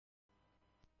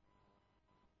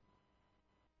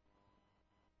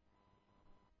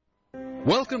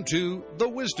Welcome to The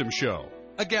Wisdom Show,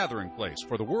 a gathering place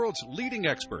for the world's leading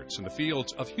experts in the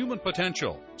fields of human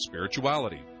potential,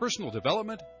 spirituality, personal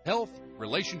development, health,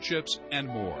 relationships, and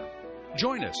more.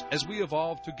 Join us as we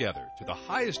evolve together to the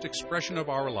highest expression of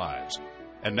our lives.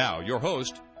 And now, your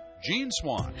host, Jean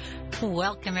Swan.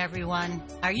 Welcome, everyone.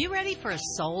 Are you ready for a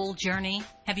soul journey?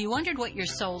 Have you wondered what your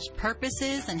soul's purpose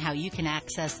is and how you can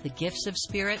access the gifts of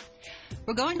spirit?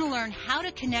 We're going to learn how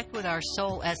to connect with our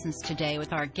soul essence today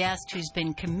with our guest who's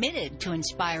been committed to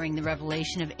inspiring the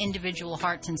revelation of individual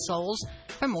hearts and souls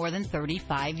for more than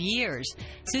 35 years.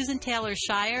 Susann Taylor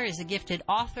Shier is a gifted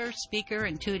author, speaker,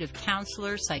 intuitive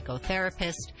counselor,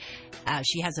 psychotherapist.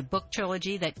 She has a book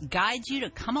trilogy that guides you to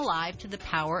come alive to the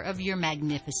power of your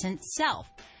magnificent self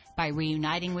by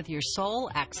reuniting with your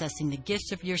soul, accessing the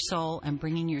gifts of your soul, and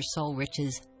bringing your soul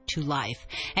riches to life.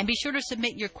 And be sure to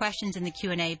submit your questions in the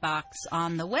Q&A box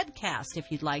on the webcast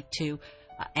if you'd like to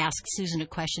ask Susann a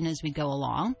question as we go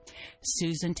along.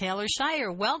 Susann Taylor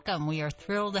Shier, welcome. We are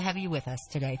thrilled to have you with us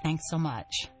today. Thanks so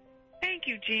much. Thank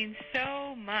you, Jean,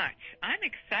 so much. I'm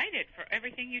excited for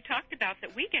everything you talked about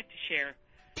that we get to share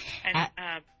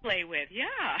and play with.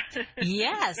 Yeah.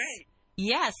 Yes. Great.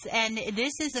 Yes, and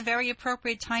this is a very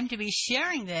appropriate time to be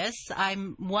sharing this.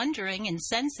 I'm wondering and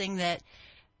sensing that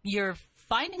you're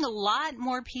finding a lot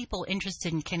more people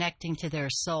interested in connecting to their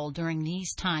soul during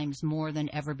these times more than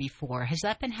ever before. Has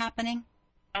that been happening?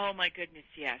 Oh, my goodness,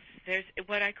 yes. There's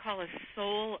what I call a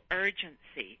soul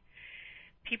urgency.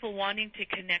 People wanting to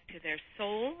connect to their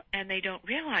soul, and they don't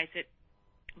realize it,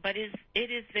 but it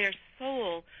is their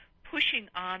soul pushing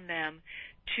on them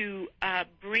to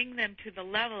bring them to the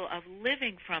level of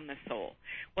living from the soul,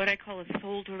 what I call a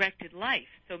soul-directed life.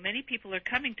 So many people are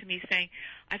coming to me saying,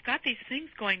 I've got these things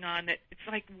going on that it's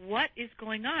like, what is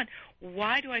going on?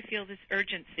 Why do I feel this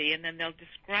urgency? And then they'll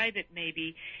describe it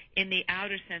maybe in the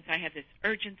outer sense. I have this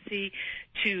urgency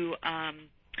to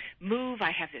move.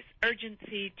 I have this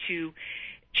urgency to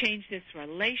change this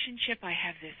relationship. I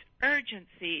have this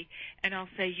urgency, and I'll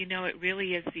say, it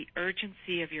really is the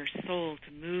urgency of your soul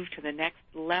to move to the next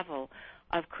level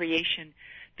of creation,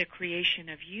 the creation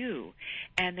of you.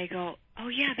 And they go, oh,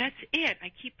 yeah, that's it.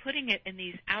 I keep putting it in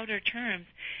these outer terms,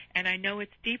 and I know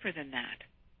it's deeper than that.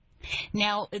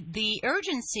 Now, the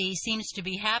urgency seems to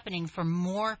be happening for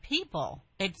more people,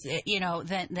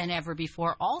 than ever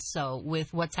before, also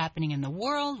with what's happening in the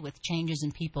world, with changes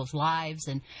in people's lives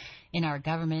and in our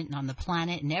government and on the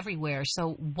planet and everywhere.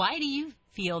 So why do you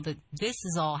feel that this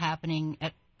is all happening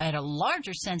at a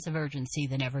larger sense of urgency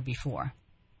than ever before?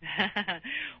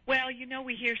 Well,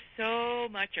 we hear so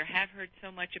much or have heard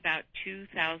so much about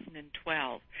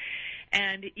 2012.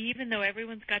 And even though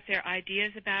everyone's got their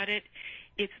ideas about it,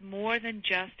 it's more than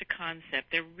just a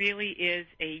concept. There really is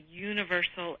a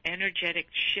universal energetic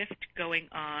shift going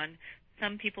on.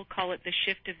 Some people call it the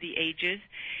shift of the ages.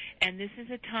 And this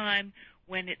is a time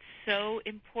when it's so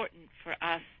important for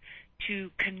us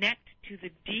to connect to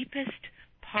the deepest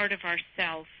part of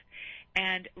ourself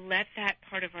and let that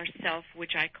part of ourself,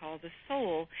 which I call the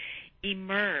soul,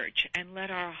 emerge and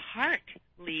let our heart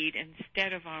lead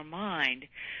instead of our mind.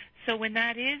 So when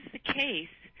that is the case,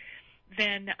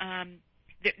 then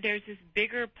there's this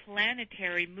bigger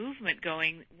planetary movement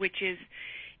going, which is,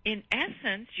 in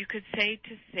essence, you could say,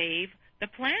 to save the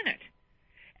planet.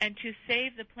 And to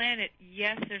save the planet,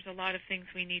 yes, there's a lot of things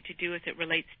we need to do as it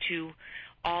relates to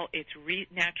all its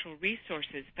natural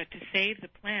resources, but to save the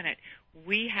planet,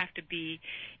 we have to be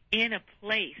in a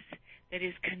place that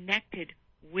is connected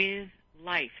with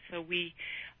life. So we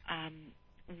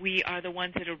are the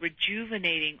ones that are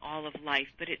rejuvenating all of life,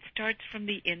 but it starts from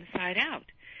the inside out.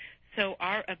 So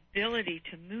our ability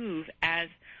to move as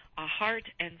a heart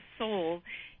and soul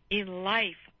in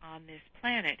life on this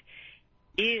planet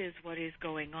is what is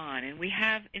going on. And we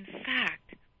have, in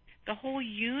fact, the whole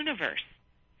universe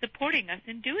supporting us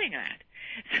in doing that.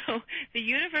 So the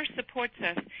universe supports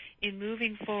us in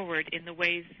moving forward in the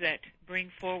ways that bring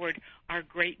forward our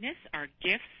greatness, our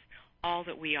gifts, all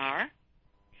that we are.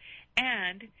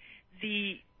 And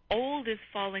the old is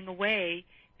falling away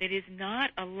that is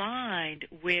not aligned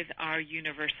with our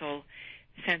universal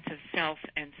sense of self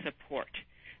and support.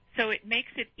 So it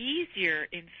makes it easier,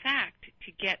 in fact,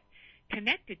 to get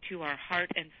connected to our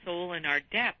heart and soul and our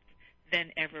depth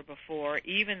than ever before,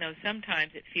 even though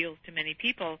sometimes it feels to many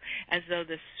people as though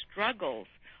the struggles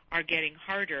are getting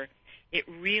harder. It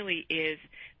really is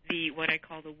what I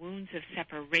call the wounds of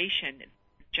separation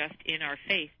just in our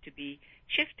face to be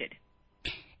shifted.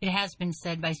 It has been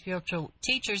said by spiritual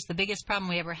teachers, the biggest problem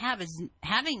we ever have is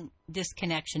having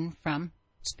disconnection from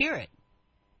spirit.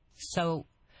 So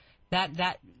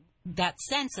that that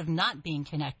sense of not being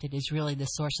connected is really the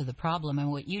source of the problem.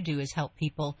 And what you do is help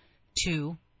people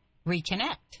to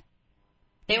reconnect.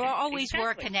 They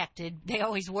were connected. They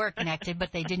always were connected,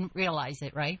 but they didn't realize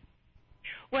it, right?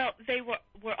 Well, they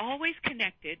were always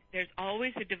connected. There's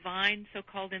always a divine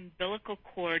so-called umbilical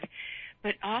cord,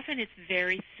 but often it's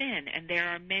very thin, and there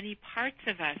are many parts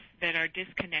of us that are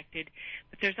disconnected,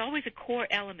 but there's always a core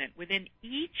element within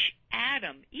each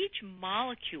atom, each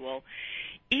molecule,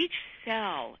 each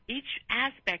cell, each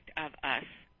aspect of us,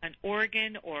 an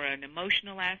organ or an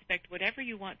emotional aspect, whatever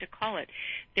you want to call it.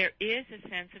 There is a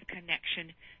sense of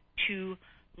connection to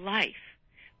life,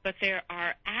 but there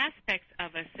are aspects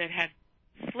of us that have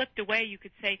slipped away, you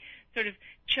could say, sort of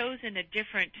chosen a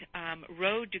different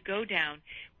road to go down,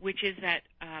 which is that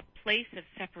place of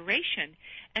separation.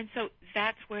 And so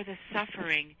that's where the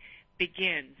suffering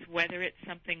begins, whether it's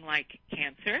something like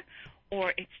cancer,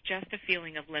 or it's just a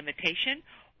feeling of limitation,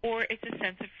 or it's a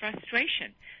sense of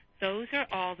frustration. Those are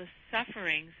all the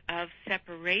sufferings of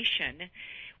separation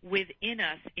within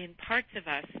us, in parts of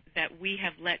us that we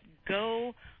have let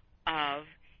go of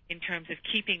in terms of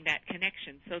keeping that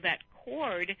connection. So that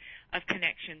cord of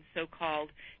connection,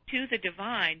 so-called, to the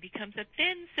divine becomes a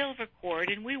thin silver cord,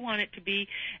 and we want it to be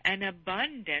an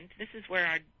abundant, this is where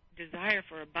our desire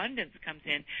for abundance comes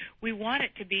in, we want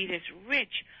it to be this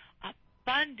rich,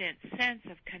 abundant sense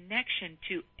of connection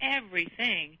to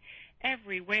everything,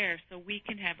 everywhere, so we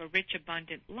can have a rich,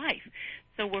 abundant life.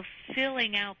 So we're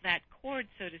filling out that cord,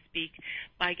 so to speak,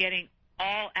 by getting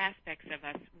all aspects of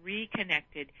us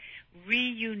reconnected,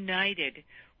 reunited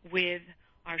with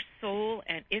our soul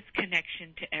and its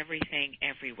connection to everything,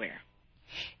 everywhere.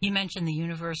 You mentioned the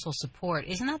universal support.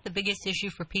 Isn't that the biggest issue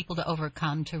for people to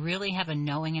overcome, to really have a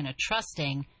knowing and a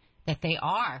trusting that they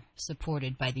are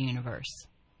supported by the universe?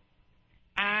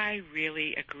 I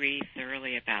really agree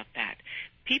thoroughly about that.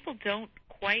 People don't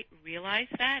quite realize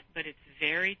that, but it's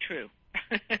very true.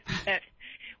 That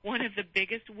one of the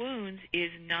biggest wounds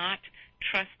is not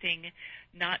trusting,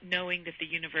 not knowing that the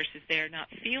universe is there, not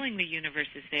feeling the universe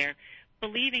is there,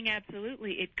 believing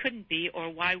absolutely it couldn't be, or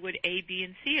why would A, B,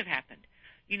 and C have happened?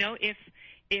 You know,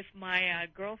 if my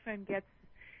girlfriend gets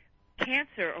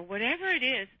cancer or whatever it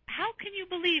is, how can you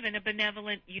believe in a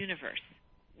benevolent universe?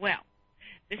 Well,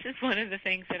 this is one of the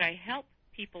things that I help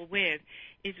people with,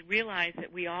 is realize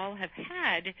that we all have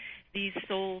had these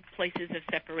soul places of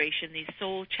separation, these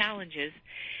soul challenges,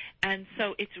 and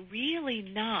so it's really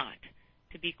not,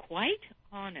 to be quite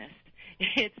honest,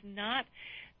 it's not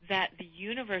that the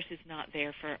universe is not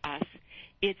there for us,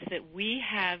 it's that we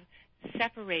have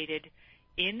separated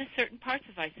in certain parts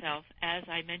of ourselves, as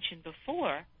I mentioned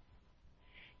before,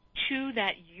 to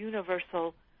that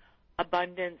universal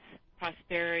abundance,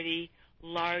 prosperity,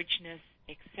 largeness,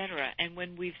 etc. And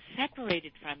when we've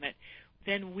separated from it,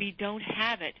 then we don't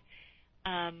have it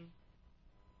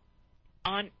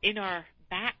in our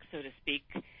back, so to speak,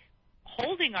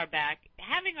 holding our back,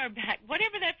 having our back,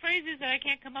 whatever that phrase is that I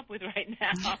can't come up with right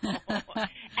now,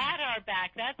 at our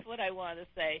back, that's what I want to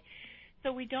say.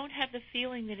 So we don't have the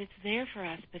feeling that it's there for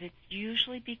us, but it's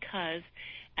usually because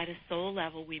at a soul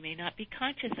level we may not be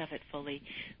conscious of it fully.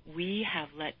 We have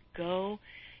let go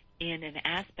in an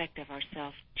aspect of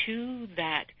ourselves to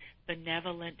that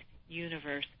benevolent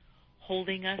universe,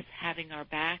 holding us, having our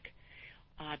back,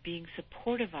 being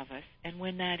supportive of us. And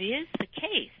when that is the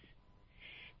case,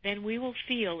 then we will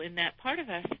feel in that part of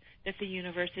us that the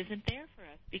universe isn't there for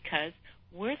us because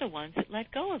we're the ones that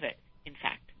let go of it, in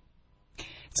fact.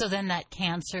 So then that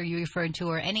cancer you referred to,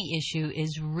 or any issue,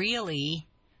 is really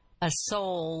a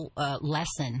soul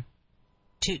lesson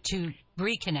to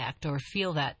reconnect or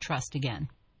feel that trust again.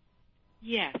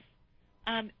 Yes.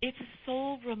 It's a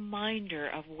soul reminder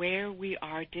of where we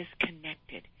are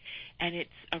disconnected. And it's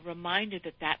a reminder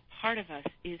that that part of us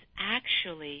is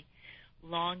actually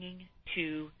longing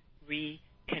to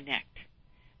reconnect.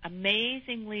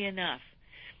 Amazingly enough,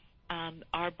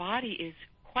 our body is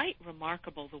quite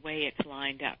remarkable the way it's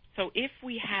lined up. So if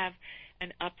we have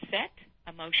an upset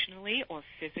emotionally or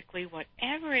physically,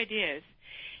 whatever it is,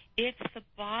 it's the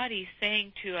body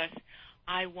saying to us,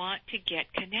 I want to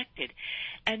get connected.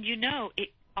 And you know, it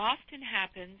often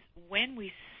happens when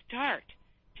we start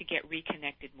to get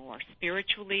reconnected more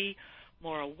spiritually,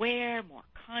 more aware, more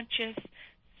conscious,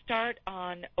 start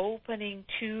on opening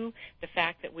to the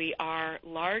fact that we are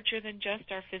larger than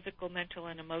just our physical, mental,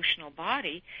 and emotional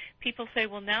body. People say,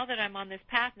 well, now that I'm on this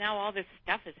path, now all this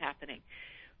stuff is happening.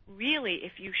 Really,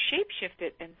 if you shape-shift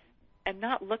it and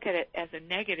not look at it as a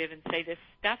negative and say this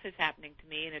stuff is happening to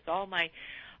me and it's all my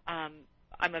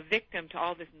I'm a victim to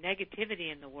all this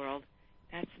negativity in the world,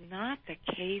 that's not the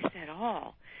case at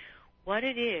all. What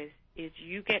it is is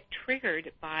you get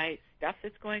triggered by stuff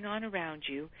that's going on around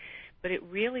you, but it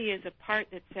really is a part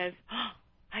that says, oh,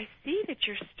 I see that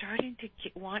you're starting to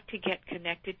want to get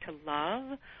connected to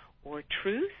love or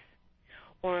truth,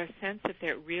 or a sense that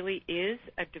there really is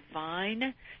a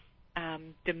divine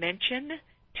dimension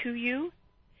to you.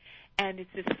 And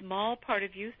it's a small part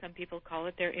of you, some people call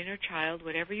it their inner child,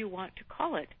 whatever you want to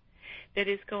call it, that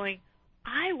is going,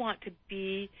 I want to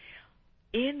be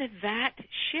in that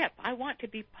ship. I want to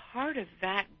be part of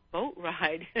that boat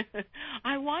ride.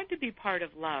 I want to be part of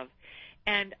love.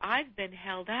 And I've been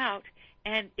held out,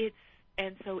 and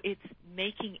so it's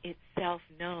making itself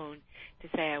known to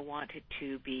say I wanted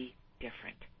to be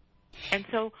different. And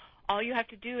so all you have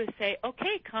to do is say,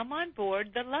 okay, come on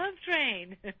board the love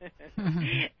train.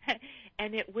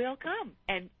 And it will come.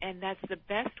 And that's the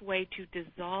best way to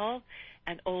dissolve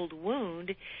an old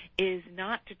wound, is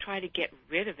not to try to get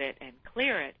rid of it and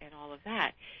clear it and all of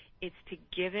that. It's to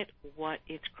give it what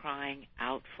it's crying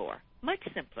out for. Much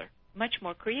simpler, much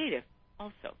more creative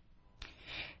also.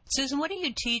 Susan, what do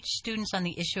you teach students on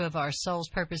the issue of our soul's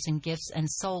purpose and gifts and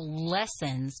soul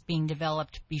lessons being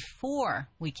developed before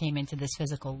we came into this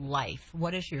physical life?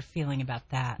 What is your feeling about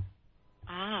that?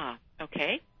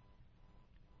 Okay.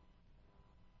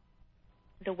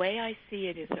 The way I see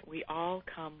it is that we all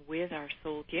come with our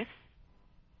soul gifts,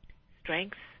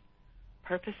 strengths,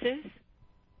 purposes,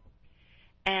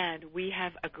 and we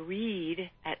have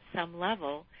agreed at some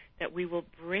level that we will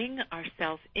bring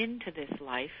ourselves into this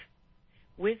life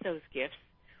with those gifts.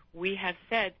 We have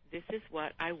said, this is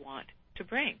what I want to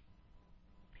bring.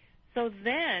 So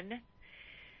then,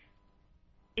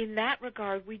 in that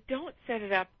regard, we don't set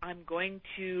it up, I'm going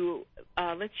to,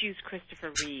 let's use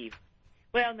Christopher Reeve.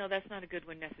 Well, no, that's not a good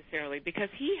one necessarily, because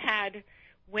he had,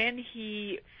 when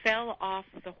he fell off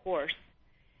the horse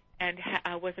and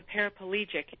was a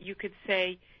paraplegic, you could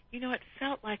say, it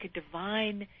felt like a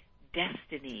divine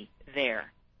destiny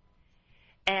there.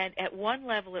 And at one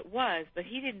level it was, but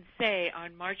he didn't say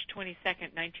on March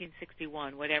 22nd,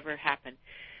 1961, whatever happened,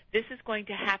 this is going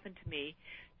to happen to me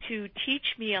to teach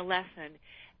me a lesson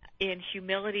in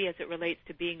humility as it relates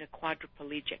to being a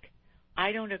quadriplegic.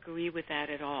 I don't agree with that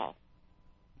at all.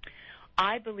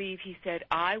 I believe he said,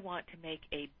 I want to make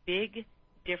a big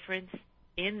difference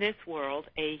in this world,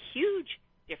 a huge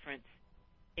difference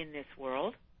in this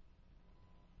world.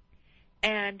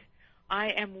 And I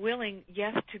am willing,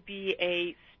 yes, to be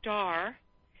a star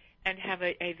and have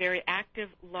a very active,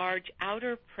 large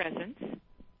outer presence.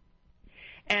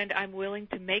 And I'm willing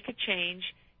to make a change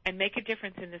and make a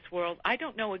difference in this world. I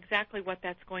don't know exactly what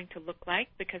that's going to look like,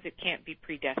 because it can't be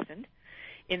predestined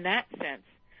in that sense.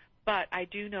 But I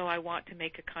do know I want to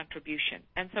make a contribution.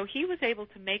 And so he was able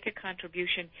to make a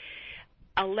contribution,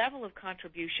 a level of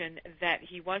contribution that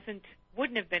he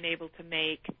wouldn't have been able to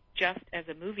make just as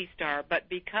a movie star. But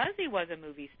because he was a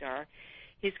movie star,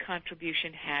 his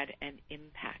contribution had an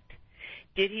impact.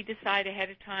 Did he decide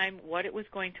ahead of time what it was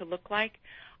going to look like?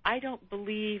 I don't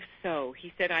believe so.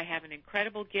 He said, I have an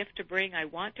incredible gift to bring. I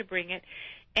want to bring it.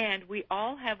 And we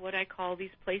all have what I call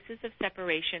these places of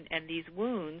separation and these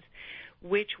wounds,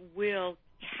 which will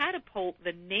catapult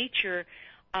the nature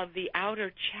of the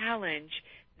outer challenge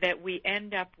that we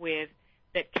end up with,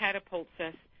 that catapults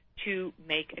us to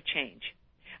make a change,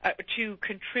 to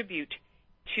contribute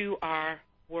to our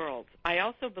world. I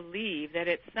also believe that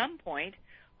at some point,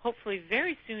 hopefully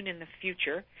very soon in the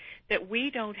future, that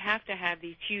we don't have to have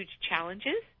these huge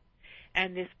challenges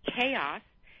and this chaos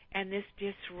and this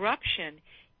disruption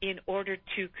in order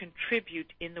to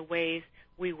contribute in the ways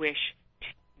we wish to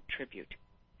contribute.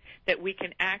 That we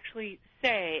can actually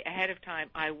say ahead of time,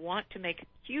 I want to make a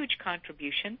huge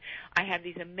contribution. I have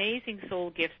these amazing soul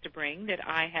gifts to bring that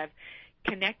I have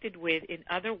connected with in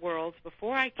other worlds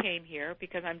before I came here,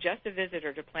 because I'm just a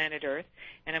visitor to planet Earth,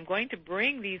 and I'm going to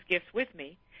bring these gifts with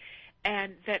me,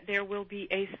 and that there will be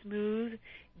a smooth,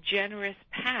 generous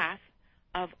path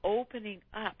of opening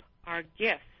up our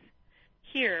gifts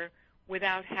here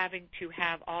without having to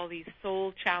have all these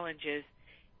soul challenges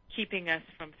keeping us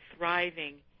from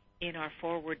thriving in our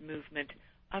forward movement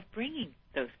of bringing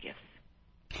those gifts.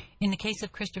 In the case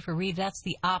of Christopher Reeve, that's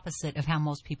the opposite of how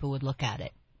most people would look at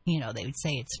it. They would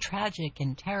say it's tragic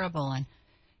and terrible, and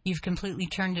you've completely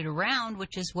turned it around,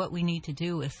 which is what we need to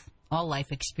do with all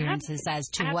life experiences as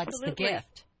to what's the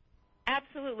gift.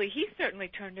 Absolutely. He certainly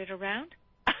turned it around.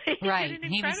 Right. He did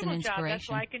an He was an incredible inspiration. job. That's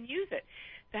why I can use it.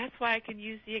 That's why I can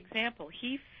use the example.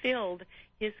 He filled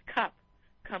his cup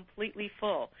completely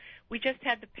full. We just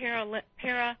had the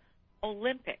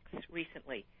Paralympics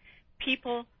recently.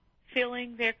 People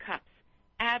filling their cups,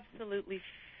 absolutely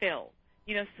fill.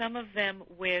 Some of them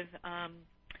with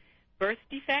birth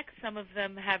defects, some of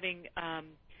them having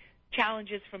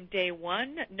challenges from day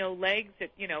one, no legs at,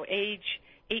 age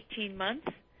 18 months.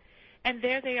 And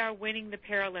there they are winning the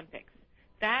Paralympics.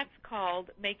 That's called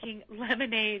making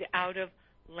lemonade out of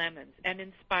lemons and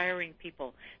inspiring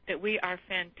people that we are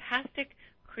fantastic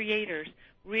creators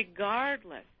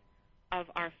regardless of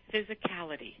our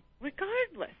physicality.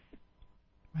 Regardless.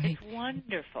 Right. It's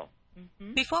wonderful.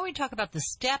 Mm-hmm. Before we talk about the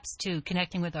steps to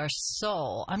connecting with our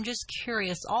soul, I'm just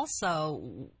curious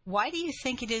also, why do you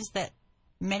think it is that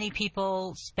many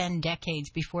people spend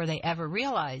decades before they ever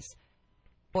realize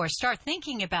or start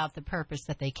thinking about the purpose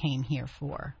that they came here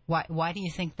for? Why do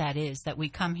you think that is, that we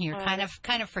come here kind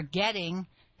of forgetting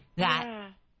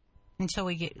that until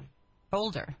we get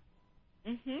older?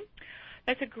 Mm-hmm.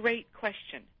 That's a great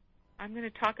question. I'm going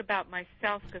to talk about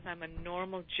myself because I'm a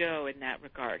normal Joe in that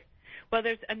regard. Well,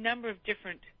 there's a number of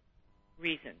different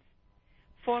reasons.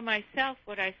 For myself,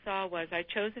 what I saw was I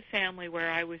chose a family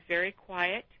where I was very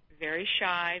quiet, very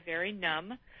shy, very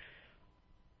numb,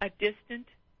 a distant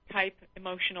type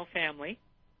emotional family,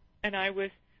 and I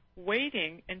was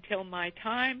waiting until my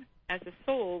time as a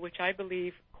soul, which I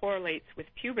believe correlates with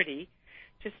puberty,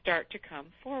 to start to come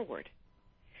forward.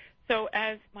 So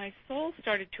as my soul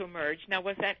started to emerge, now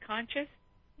was that conscious?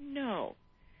 No.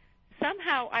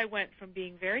 Somehow I went from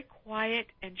being very quiet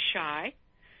and shy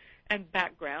and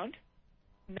background,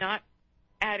 not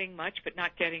adding much but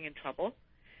not getting in trouble.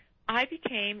 I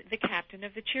became the captain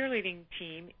of the cheerleading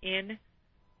team in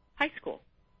high school.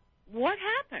 What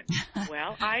happened?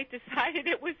 Well, I decided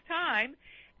it was time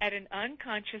at an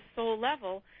unconscious soul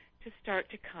level to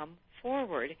start to come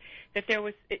forward, that there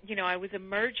was, I was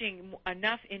emerging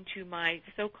enough into my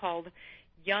so-called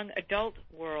young adult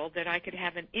world that I could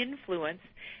have an influence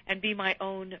and be my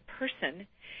own person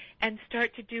and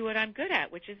start to do what I'm good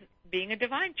at, which is being a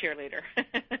divine cheerleader.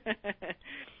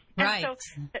 Right. So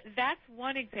that's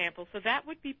one example. So that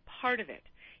would be part of it,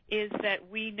 is that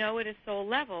we know at a soul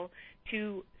level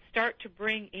to start to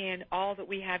bring in all that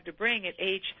we have to bring at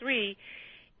age 3,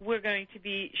 we're going to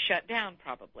be shut down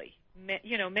probably.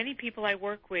 Many people I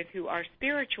work with who are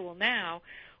spiritual now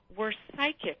were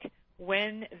psychic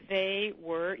when they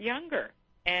were younger.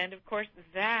 And, of course,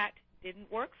 that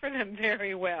didn't work for them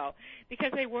very well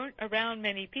because they weren't around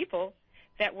many people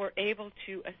that were able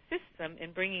to assist them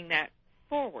in bringing that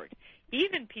forward.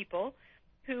 Even people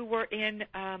who were in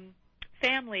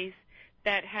families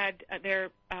that had their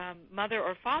mother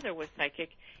or father was psychic,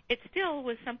 it still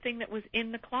was something that was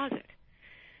in the closet.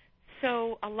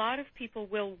 So a lot of people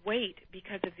will wait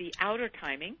because of the outer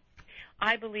timing.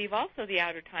 I believe also the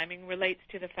outer timing relates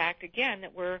to the fact, again,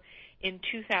 that we're in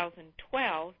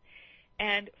 2012,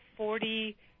 and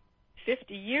 40,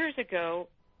 50 years ago,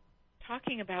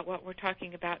 talking about what we're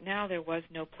talking about now, there was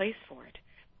no place for it.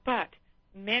 But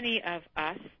many of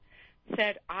us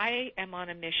said, I am on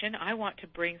a mission. I want to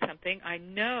bring something. I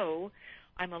know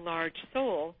I'm a large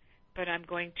soul, but I'm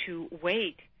going to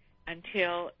wait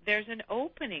until there's an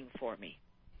opening for me.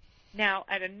 Now,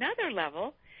 at another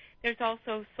level, there's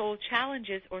also soul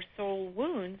challenges or soul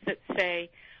wounds that say,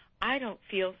 I don't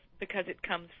feel, because it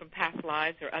comes from past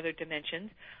lives or other dimensions,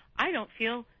 I don't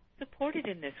feel supported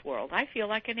in this world. I feel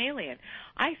like an alien.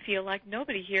 I feel like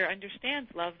nobody here understands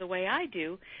love the way I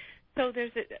do. So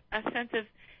there's a sense of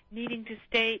needing to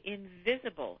stay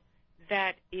invisible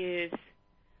that is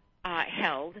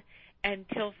held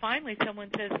until finally someone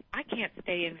says, I can't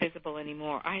stay invisible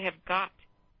anymore. I have got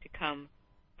to come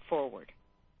forward.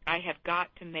 I have got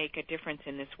to make a difference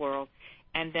in this world.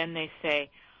 And then they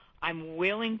say, I'm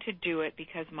willing to do it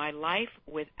because my life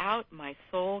without my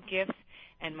soul gifts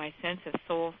and my sense of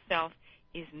soul self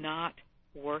is not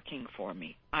working for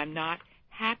me. I'm not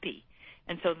happy.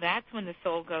 And so that's when the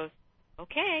soul goes,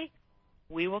 okay,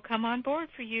 we will come on board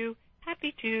for you.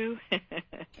 Happy to.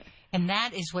 And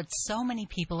that is what so many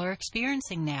people are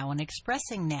experiencing now and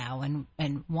expressing now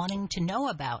and wanting to know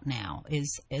about now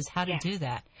is how to do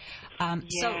that.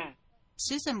 So,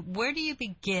 Susan, where do you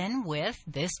begin with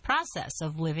this process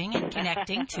of living and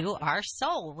connecting to our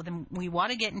soul? We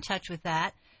want to get in touch with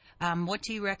that. What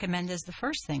do you recommend as the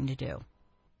first thing to do?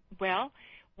 Well,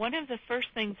 one of the first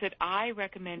things that I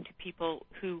recommend to people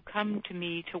who come to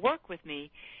me to work with me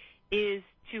is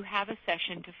to have a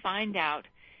session to find out.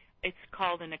 It's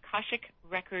called an Akashic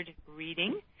record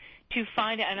reading, to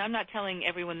find out, and I'm not telling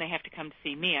everyone they have to come to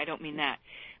see me, I don't mean that,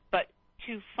 but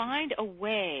to find a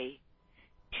way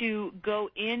to go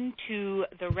into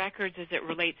the records as it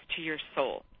relates to your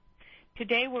soul.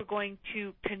 Today we're going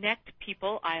to connect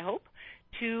people, I hope,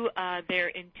 to their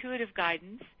intuitive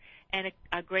guidance and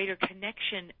a greater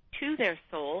connection to their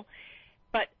soul.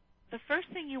 But the first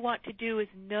thing you want to do is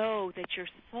know that your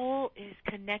soul is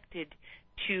connected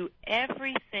to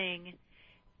everything,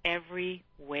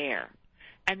 everywhere,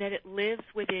 and that it lives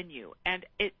within you. And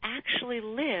it actually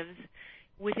lives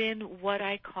within what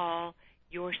I call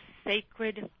your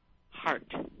sacred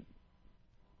heart.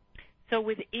 So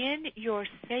within your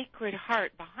sacred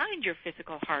heart, behind your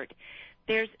physical heart,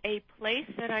 there's a place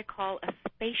that I call a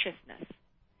spaciousness,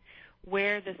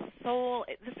 where the soul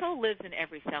lives in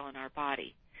every cell in our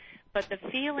body. But the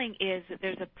feeling is that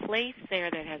there's a place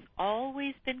there that has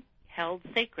always been held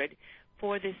sacred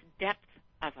for this depth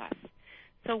of us.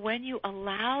 So when you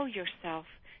allow yourself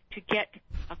to get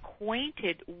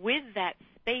acquainted with that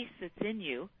space that's in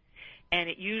you, and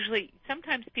it usually,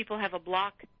 sometimes people have a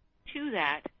block to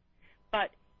that,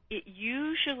 but it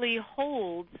usually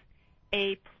holds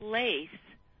a place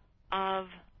of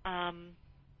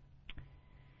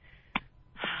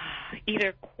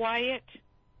either quiet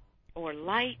or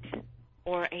light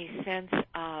or a sense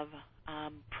of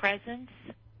presence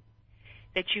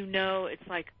that you know it's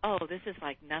like, oh, this is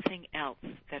like nothing else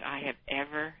that I have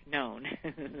ever known.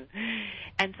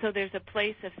 And so there's a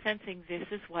place of sensing this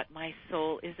is what my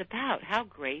soul is about. How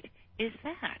great is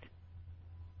that?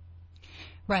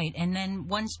 Right. And then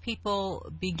once people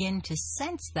begin to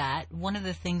sense that, one of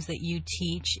the things that you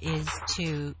teach is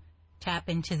to tap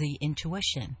into the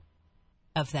intuition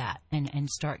of that and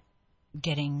start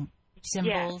getting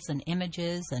symbols and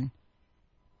images. And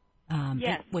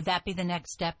yes. Would that be the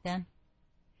next step then?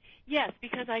 Yes,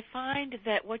 because I find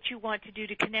that what you want to do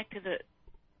to connect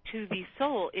to the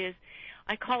soul is,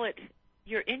 I call it,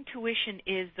 your intuition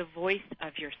is the voice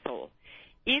of your soul.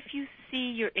 If you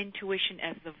see your intuition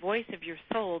as the voice of your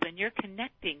soul, then you're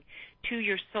connecting to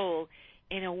your soul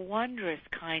in a wondrous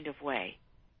kind of way,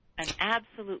 an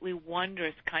absolutely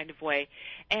wondrous kind of way,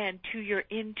 and to your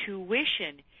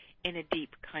intuition in a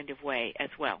deep kind of way as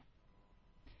well,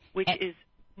 which is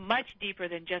much deeper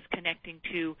than just connecting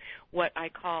to what I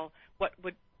call, what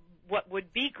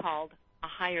would be called a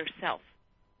higher self.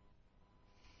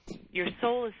 Your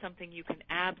soul is something you can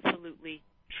absolutely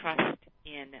trust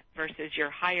in versus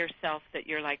your higher self that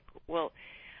you're like, well,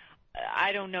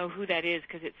 I don't know who that is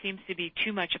because it seems to be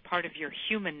too much a part of your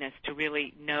humanness to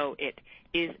really know it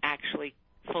is actually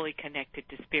fully connected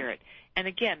to spirit. And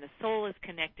again, the soul is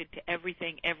connected to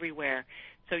everything, everywhere,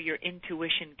 so your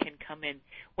intuition can come in.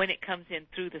 When it comes in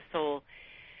through the soul,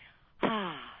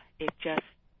 it just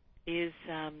is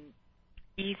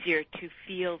easier to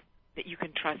feel that you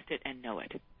can trust it and know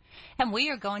it. And we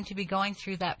are going to be going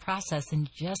through that process in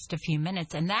just a few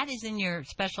minutes, and that is in your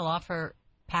special offer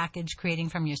package, Creating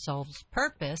from Your Soul's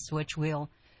Purpose, which we'll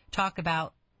talk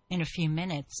about in a few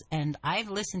minutes. And I've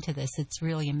listened to this. It's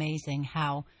really amazing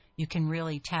how you can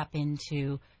really tap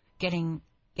into getting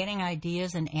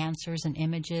ideas and answers and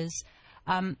images.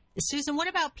 Susann, what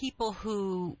about people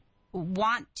who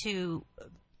want to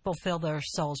fulfill their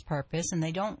soul's purpose and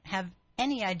they don't have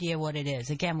any idea what it is?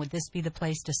 Again, would this be the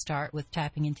place to start with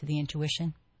tapping into the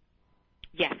intuition?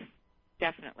 Yes,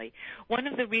 definitely. One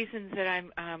of the reasons that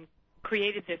I'm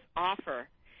created this offer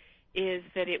is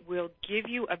that it will give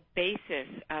you a basis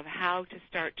of how to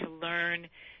start to learn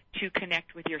to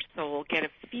connect with your soul, get a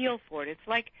feel for it. It's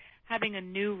like having a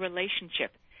new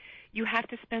relationship. You have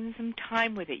to spend some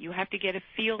time with it. You have to get a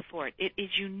feel for it. It is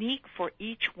unique for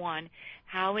each one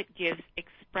how it gives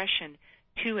expression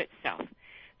to itself.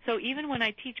 So even when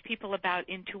I teach people about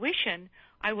intuition,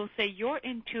 I will say your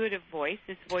intuitive voice,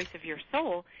 this voice of your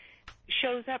soul,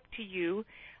 shows up to you.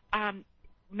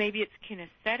 Maybe it's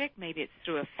kinesthetic, maybe it's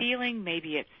through a feeling,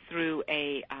 maybe it's through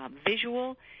a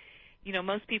visual. You know,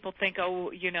 most people think,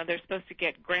 they're supposed to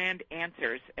get grand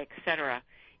answers, etc.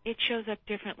 It shows up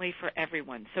differently for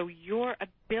everyone. So your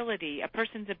ability, a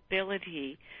person's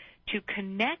ability to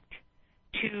connect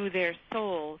to their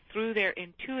soul through their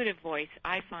intuitive voice,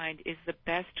 I find is the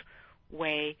best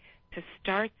way to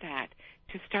start that,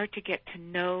 to start to get to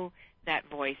know that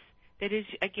voice that is,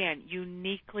 again,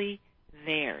 uniquely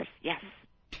theirs. Yes.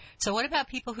 So what about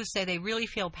people who say they really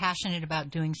feel passionate about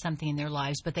doing something in their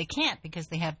lives, but they can't because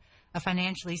they have a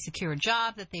financially secure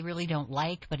job that they really don't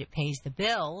like, but it pays the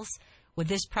bills? Would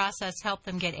this process help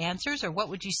them get answers, or what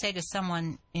would you say to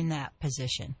someone in that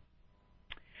position?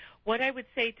 What I would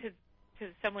say to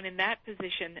someone in that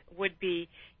position would be,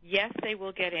 yes, they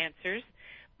will get answers,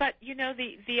 but,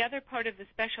 the other part of the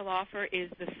special offer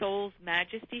is the Soul's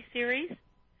Majesty series,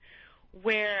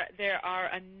 where there are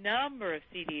a number of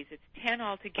CDs, it's 10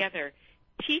 altogether,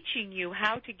 teaching you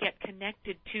how to get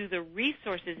connected to the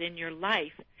resources in your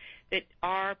life that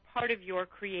are part of your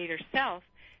creator self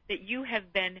that you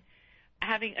have been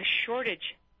having a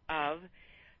shortage of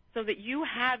so that you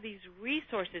have these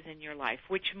resources in your life,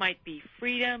 which might be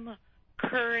freedom,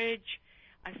 courage,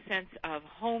 a sense of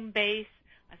home base,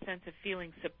 a sense of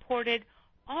feeling supported,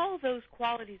 all those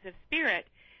qualities of spirit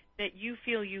that you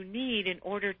feel you need in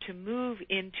order to move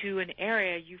into an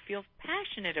area you feel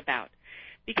passionate about.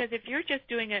 Because if you're just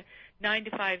doing a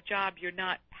 9-to-5 job you're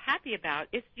not happy about,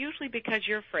 it's usually because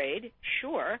you're afraid,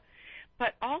 sure,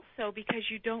 but also because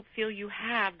you don't feel you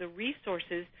have the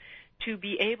resources to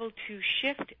be able to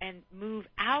shift and move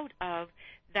out of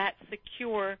that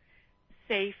secure,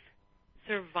 safe,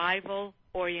 survival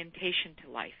orientation to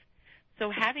life.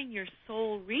 So having your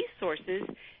soul resources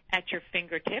at your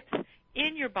fingertips,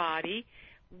 in your body,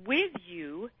 with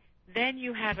you, then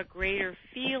you have a greater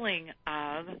feeling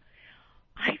of,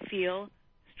 I feel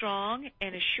strong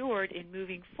and assured in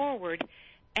moving forward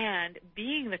and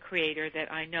being the creator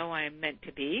that I know I am meant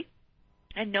to be,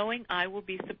 and knowing I will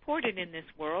be supported in this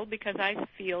world because I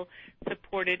feel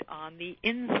supported on the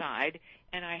inside,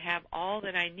 and I have all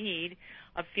that I need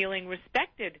of feeling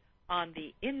respected on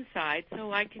the inside,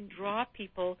 so I can draw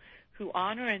people who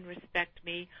honor and respect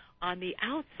me on the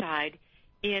outside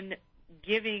in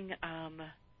giving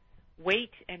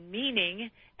weight and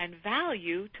meaning and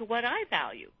value to what I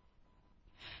value.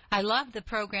 I love the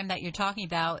program that you're talking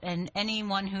about, and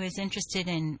anyone who is interested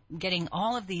in getting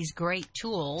all of these great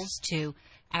tools to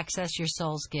access your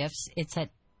soul's gifts, it's at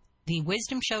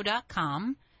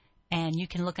thewisdomshow.com, and you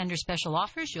can look under special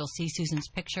offers. You'll see Susann's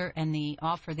picture and the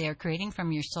offer there, Creating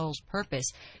from Your Soul's Purpose.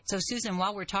 So, Susann,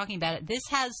 while we're talking about it, this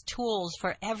has tools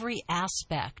for every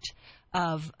aspect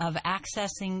of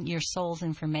accessing your soul's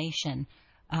information,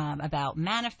 about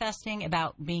manifesting,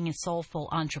 about being a soulful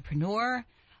entrepreneur.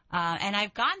 And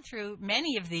I've gone through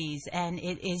many of these, and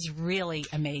it is really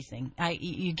amazing.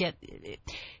 You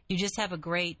just have a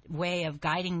great way of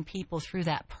guiding people through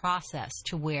that process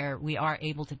to where we are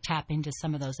able to tap into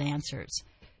some of those answers.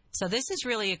 So this is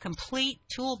really a complete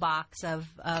toolbox of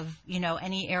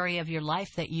any area of your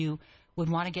life that you would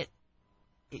want to get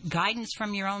guidance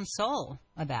from your own soul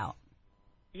about.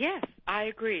 Yes, I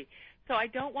agree. So I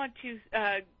don't want to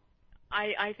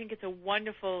I think it's a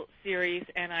wonderful series,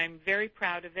 and I'm very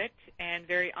proud of it and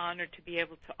very honored to be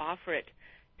able to offer it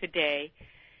today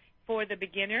for the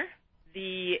beginner,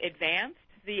 the advanced,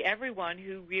 the everyone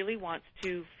who really wants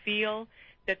to feel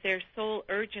that their soul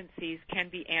urgencies can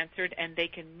be answered and they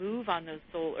can move on those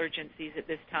soul urgencies at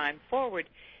this time forward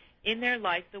in their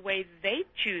life the way they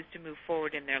choose to move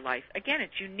forward in their life. Again,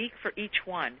 it's unique for each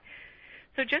one.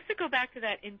 So just to go back to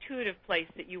that intuitive place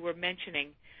that you were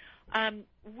mentioning,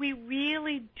 we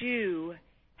really do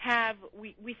have,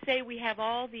 we say we have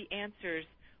all the answers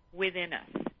within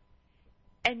us.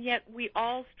 And yet we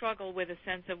all struggle with a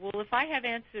sense of, well, if I have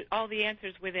all the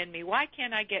answers within me, why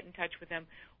can't I get in touch with them?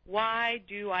 Why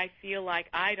do I feel like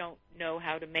I don't know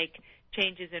how to make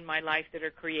changes in my life that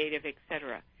are creative,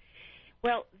 etc.?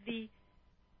 Well, the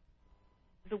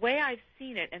way I've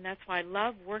seen it, and that's why I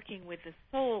love working with the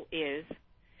soul, is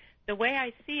the way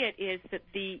I see it is that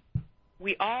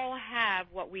we all have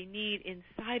what we need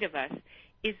inside of us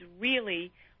is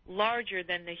really larger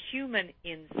than the human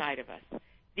inside of us.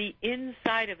 The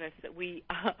inside of us that we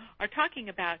are talking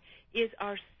about is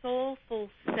our soulful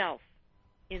self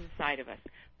inside of us,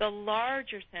 the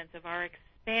larger sense of our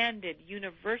expanded,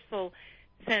 universal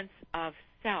sense of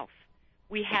self.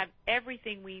 We have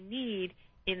everything we need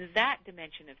in that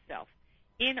dimension of self.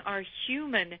 In our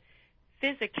human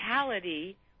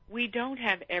physicality, we don't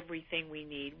have everything we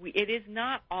need. It is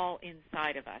not all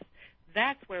inside of us.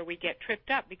 That's where we get tripped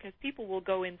up, because people will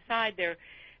go inside their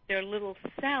little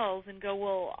cells and go,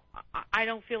 well, I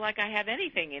don't feel like I have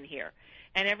anything in here.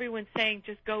 And everyone's saying,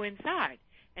 just go inside.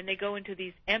 And they go into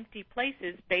these empty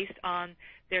places based on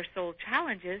their soul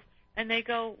challenges, and they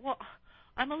go, well,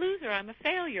 I'm a loser, I'm a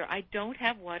failure, I don't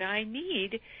have what I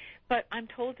need, but I'm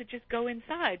told to just go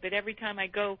inside. But every time I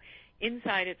go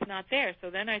inside, it's not there. So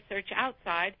then I search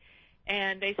outside,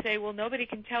 and they say, well, nobody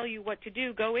can tell you what to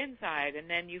do, go inside. And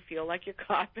then you feel like you're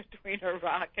caught between a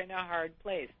rock and a hard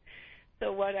place.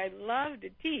 So what I love to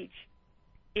teach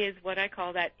is what I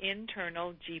call that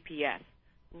internal GPS,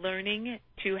 learning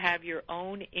to have your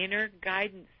own inner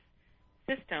guidance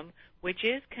system, which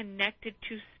is connected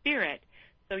to spirit.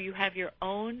 So you have your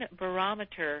own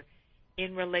barometer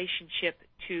in relationship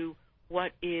to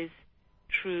what is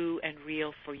true and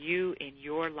real for you in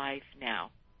your life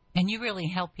now. And you really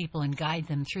help people and guide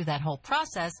them through that whole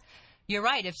process. You're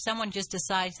right. If someone just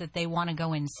decides that they want to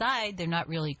go inside, they're not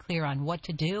really clear on what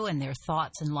to do, and their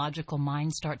thoughts and logical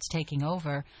mind starts taking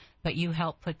over. But you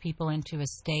help put people into a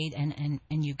state, and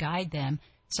you guide them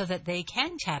so that they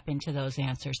can tap into those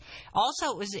answers.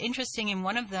 Also, it was interesting in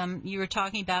one of them, you were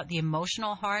talking about the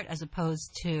emotional heart as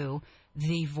opposed to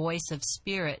the voice of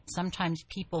spirit. Sometimes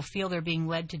people feel they're being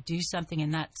led to do something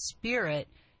in that spirit,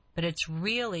 but it's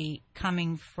really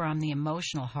coming from the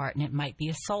emotional heart, and it might be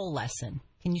a soul lesson.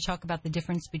 Can you talk about the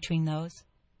difference between those?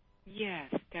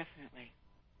 Yes, definitely.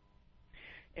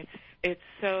 It's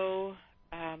so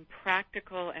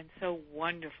practical and so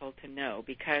wonderful to know,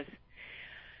 because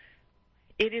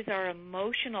it is our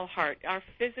emotional heart, our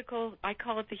physical, I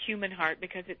call it the human heart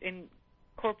because it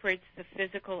incorporates the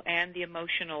physical and the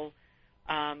emotional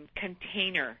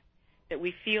container that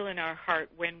we feel in our heart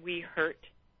when we hurt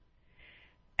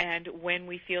and when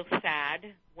we feel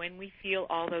sad, when we feel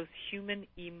all those human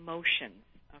emotions,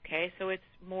 okay? So it's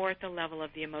more at the level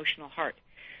of the emotional heart.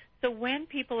 So when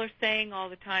people are saying all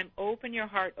the time, open your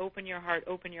heart, open your heart,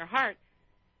 open your heart,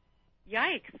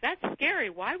 yikes, that's scary.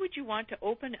 Why would you want to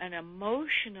open an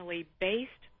emotionally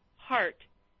based heart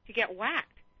to get whacked?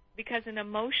 Because an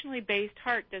emotionally based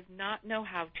heart does not know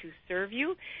how to serve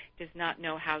you, does not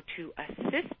know how to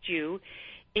assist you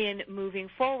in moving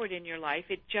forward in your life.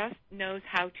 It just knows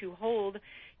how to hold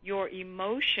your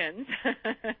emotions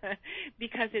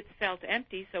because it's felt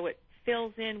empty, so it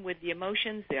fills in with the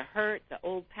emotions, the hurt, the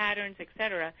old patterns,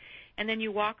 etc., and then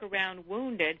you walk around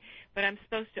wounded, but I'm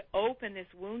supposed to open this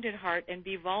wounded heart and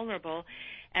be vulnerable,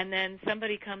 and then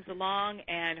somebody comes along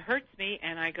and hurts me,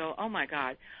 and I go, oh, my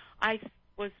God, I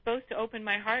was supposed to open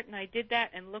my heart, and I did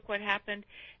that, and look what happened,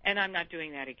 and I'm not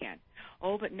doing that again.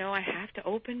 Oh, but no, I have to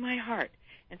open my heart.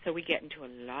 And so we get into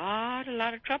a lot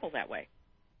of trouble that way.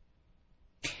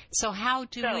 So how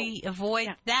do we avoid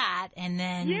that and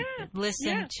then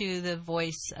listen to the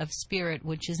voice of spirit,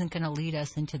 which isn't going to lead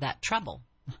us into that trouble?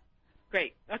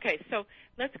 Great. Okay, so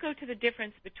let's go to the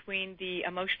difference between the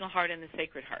emotional heart and the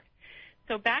sacred heart.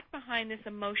 So back behind this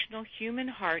emotional human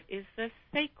heart is the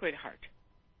sacred heart,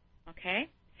 okay?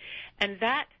 And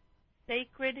that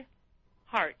sacred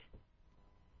heart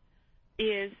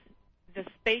is the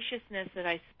spaciousness that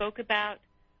I spoke about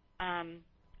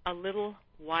a little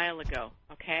while ago,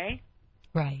 okay?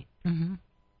 Right. Mm-hmm.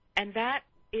 And that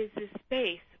is the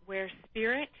space where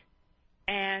spirit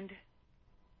and,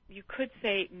 you could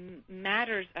say,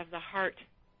 matters of the heart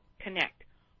connect.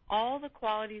 All the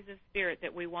qualities of spirit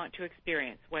that we want to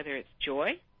experience, whether it's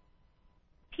joy,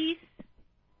 peace,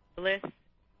 bliss,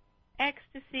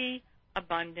 ecstasy,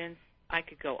 abundance, I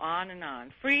could go on and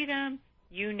on, freedom,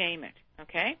 you name it,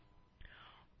 okay?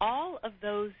 All of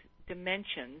those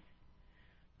dimensions,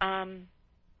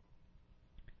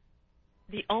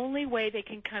 the only way they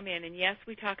can come in, and yes,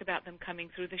 we talk about them coming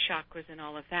through the chakras and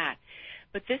all of that,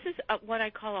 but this is what I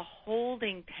call a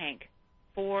holding tank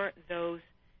for those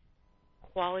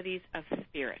qualities of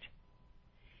spirit.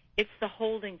 It's the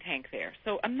holding tank there.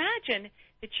 So imagine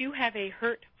that you have a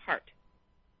hurt heart,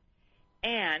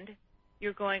 and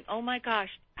you're going, oh my gosh,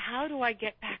 how do I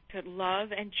get back to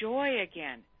love and joy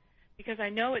again? Because I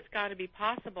know it's got to be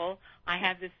possible. I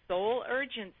have this soul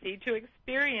urgency to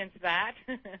experience that,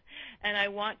 and I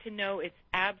want to know it's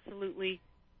absolutely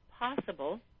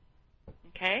possible,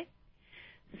 okay?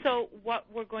 So what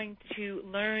we're going to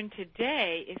learn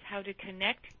today is how to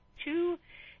connect to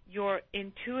your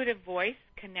intuitive voice,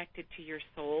 connected to your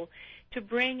soul, to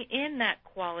bring in that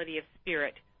quality of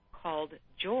spirit called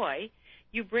joy.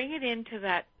 You bring it into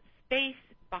that space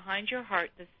behind your heart,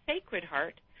 the sacred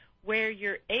heart, where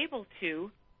you're able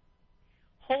to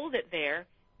hold it there.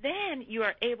 Then you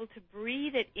are able to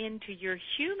breathe it into your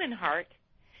human heart,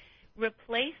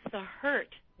 replace the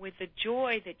hurt with the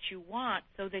joy that you want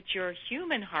so that your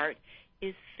human heart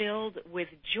is filled with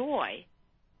joy.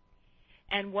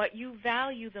 And what you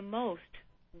value the most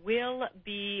will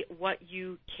be what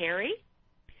you carry.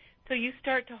 So you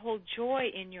start to hold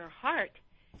joy in your heart,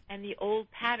 and the old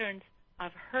patterns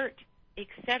of hurt,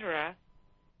 etc.,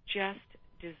 just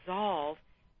dissolve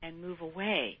and move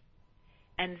away.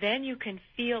 And then you can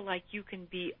feel like you can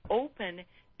be open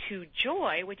to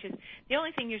joy, which is the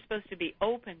only thing you're supposed to be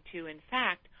open to, in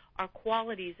fact, are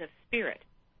qualities of spirit.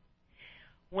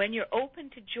 When you're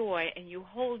open to joy and you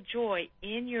hold joy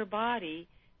in your body,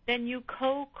 then you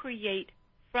co-create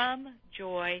from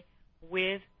joy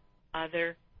with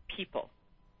other people.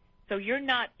 So you're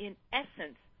not, in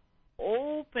essence,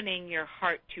 opening your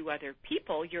heart to other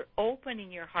people. You're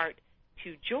opening your heart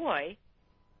to joy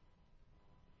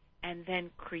and then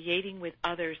creating with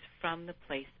others from the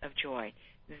place of joy.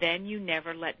 Then you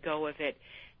never let go of it.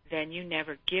 Then you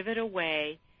never give it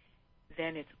away.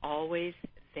 Then it's always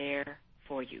there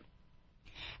for you.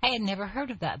 I had never heard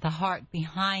of that, the heart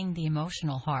behind the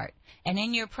emotional heart. And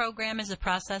in your program is a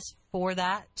process for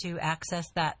that, to access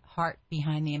that heart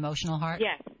behind the emotional heart?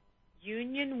 Yes.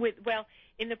 Union with, well,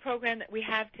 in the program that we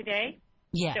have today,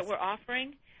 Yes. that we're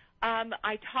offering,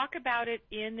 I talk about it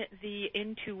in the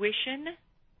intuition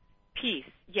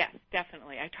piece. Yes,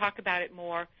 definitely. I talk about it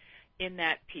more in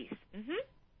that piece.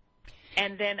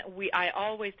 And then I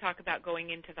always talk about going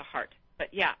into the heart.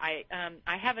 But yeah, I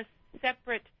have a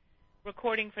separate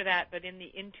recording for that, but in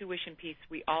the intuition piece,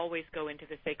 we always go into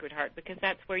the Sacred Heart, because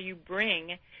that's where you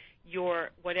bring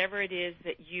your, whatever it is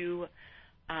that you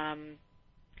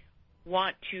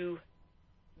want to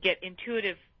get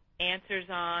intuitive answers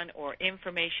on or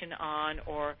information on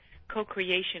or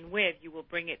co-creation with, you will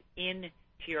bring it into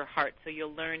your heart. So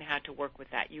you'll learn how to work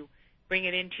with that. You bring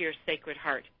it into your Sacred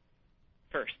Heart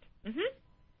first.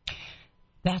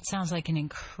 That sounds like an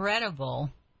incredible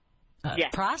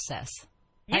process.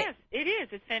 Yes, it is.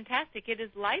 It's fantastic. It is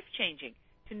life-changing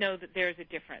to know that there's a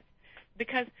difference.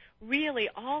 Because really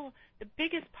all the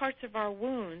biggest parts of our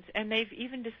wounds, and they've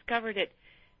even discovered it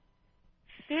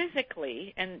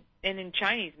physically, and in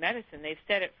Chinese medicine, they've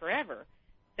said it forever,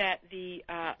 that the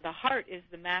heart is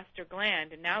the master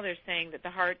gland, and now they're saying that the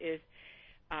heart is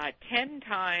 10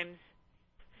 times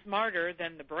smarter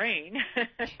than the brain.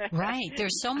 Right.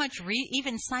 There's so much,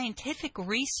 even scientific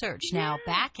research now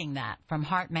backing that from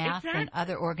Heart Math and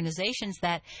other organizations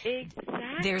that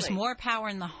there's more power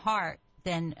in the heart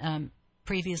than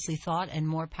previously thought and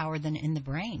more power than in the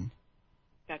brain.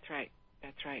 That's right.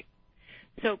 That's right.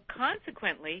 So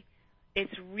consequently,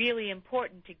 it's really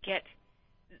important to get,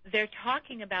 they're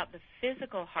talking about the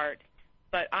physical heart,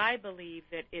 but I believe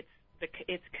that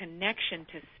it's connection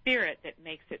to spirit that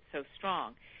makes it so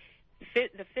strong.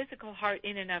 The physical heart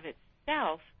in and of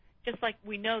itself, just like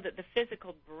we know that the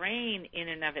physical brain in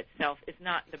and of itself is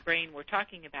not the brain we're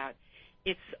talking about,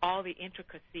 it's all the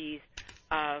intricacies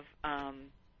of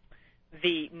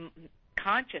the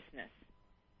consciousness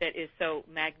that is so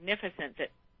magnificent that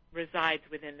resides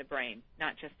within the brain,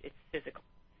 not just its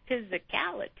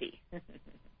physicality.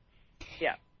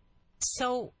 Yeah.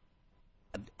 So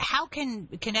how can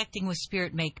connecting with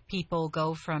spirit make people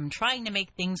go from trying to make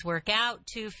things work out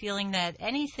to feeling that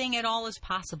anything at all is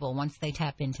possible once they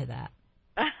tap into that?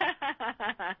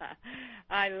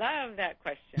 I love that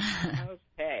question.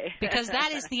 Okay. Because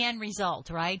that is the end result,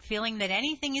 right? Feeling that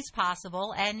anything is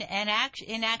possible, and in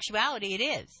actuality it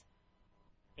is.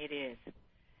 It is.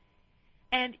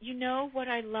 And you know what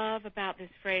I love about this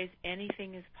phrase,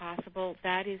 anything is possible?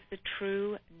 That is the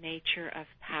true nature of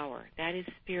power. That is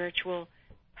spiritual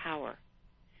power.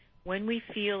 When we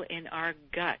feel in our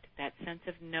gut that sense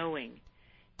of knowing,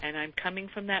 and I'm coming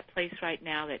from that place right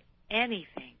now that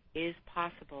anything is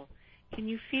possible, can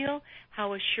you feel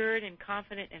how assured and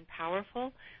confident and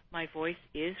powerful my voice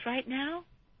is right now?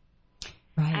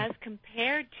 Right. As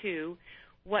compared to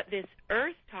what this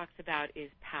earth talks about is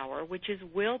power, which is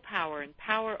willpower and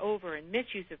power over and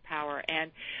misuse of power.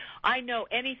 And I know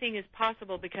anything is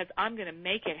possible because I'm going to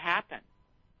make it happen.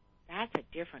 That's a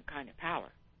different kind of power.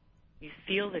 You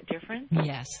feel the difference?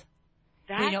 Yes.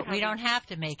 We don't have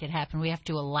to make it happen. We have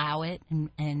to allow it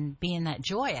and be in that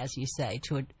joy, as you say,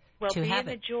 to have it. Well, be in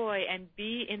the joy and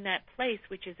be in that place,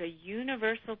 which is a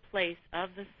universal place of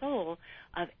the soul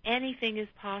of anything is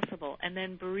possible, and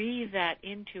then breathe that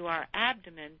into our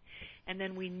abdomen, and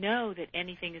then we know that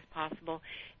anything is possible.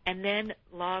 And then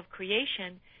law of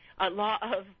creation, law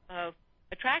of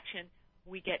attraction,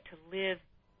 we get to live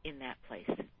in that place.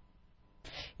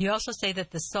 You also say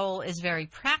that the soul is very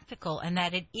practical and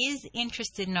that it is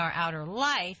interested in our outer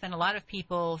life, and a lot of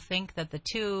people think that the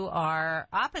two are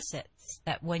opposites,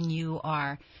 that when you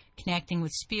are connecting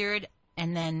with spirit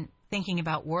and then thinking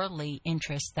about worldly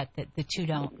interests, that the two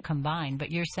don't combine. But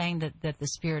you're saying that the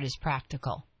spirit is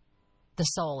practical. The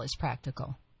soul is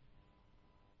practical.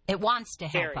 It wants to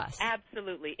help us.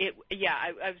 Absolutely.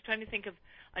 I was trying to think of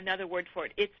another word for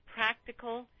it. It's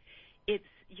practical. It's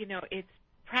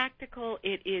practical.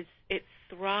 It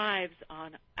thrives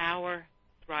on our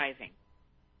thriving.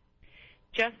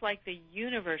 Just like the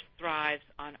universe thrives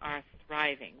on our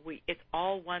thriving. It's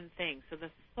all one thing. So the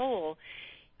soul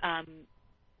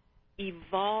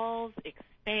evolves,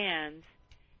 expands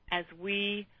as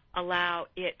we allow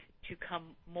it to come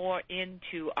more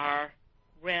into our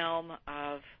realm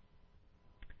of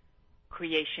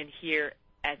creation here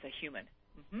as a human.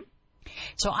 Mm-hmm.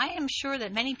 So I am sure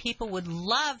that many people would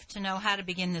love to know how to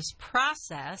begin this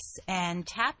process and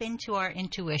tap into our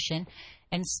intuition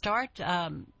and start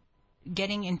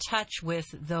getting in touch with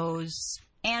those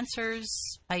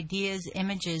answers, ideas,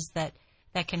 images that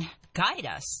can guide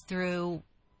us through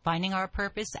finding our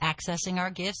purpose, accessing our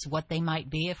gifts, what they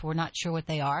might be if we're not sure what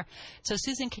they are. So,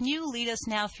 Susann, can you lead us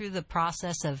now through the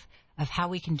process of how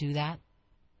we can do that?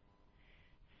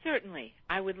 Certainly.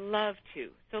 I would love to.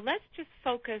 So let's just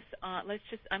focus on,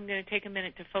 I'm going to take a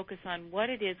minute to focus on what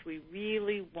it is we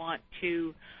really want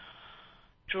to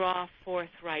draw forth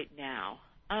right now.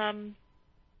 Let's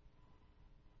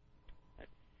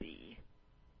see.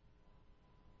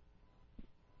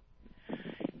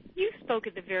 You spoke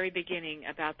at the very beginning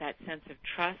about that sense of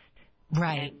trust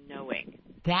Right. and knowing.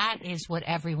 That is what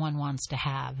everyone wants to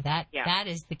have. That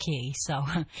is the key. So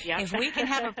if we can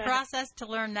have a process to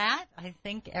learn that, I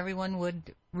think everyone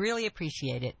would really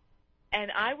appreciate it.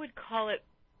 And I would call it,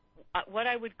 what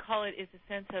I would call it is a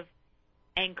sense of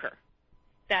anchor.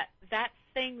 That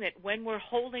thing that when we're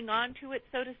holding on to it,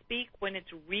 so to speak, when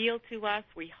it's real to us,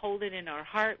 we hold it in our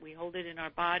heart, we hold it in our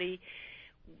body.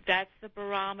 That's the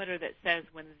barometer that says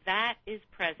when that is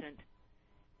present,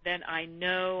 then I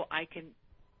know I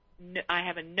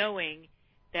have a knowing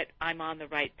that I'm on the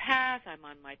right path, I'm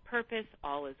on my purpose,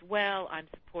 all is well, I'm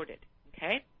supported,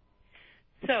 okay?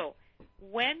 So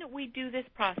when we do this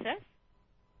process,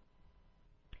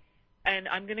 and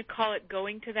I'm going to call it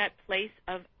going to that place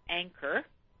of anchor,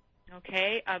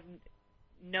 okay, of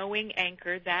knowing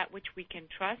anchor, that which we can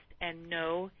trust and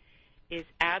know is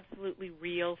absolutely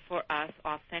real for us,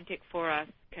 authentic for us,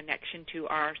 connection to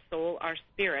our soul, our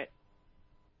spirit.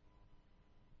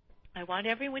 I want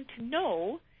everyone to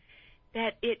know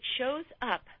that it shows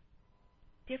up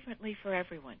differently for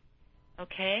everyone,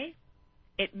 okay?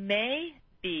 It may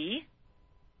be,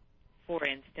 for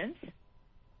instance,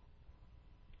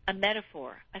 a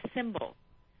metaphor, a symbol,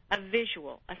 a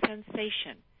visual, a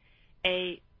sensation,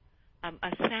 a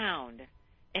sound,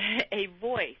 a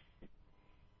voice,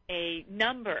 a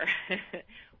number.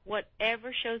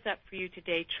 Whatever shows up for you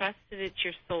today, trust that it's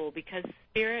your soul, because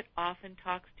Spirit often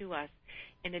talks to us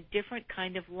in a different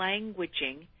kind of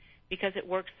languaging because it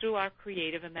works through our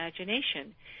creative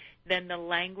imagination than the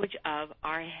language of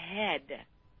our head.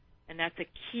 And that's a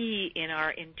key in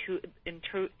our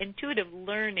intuitive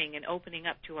learning and opening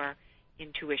up to our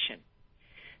intuition.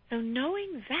 So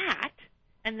knowing that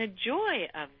and the joy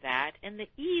of that and the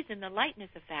ease and the lightness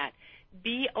of that,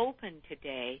 be open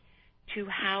today to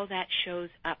how that shows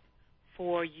up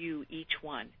for you, each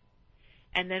one.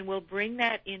 And then we'll bring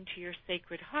that into your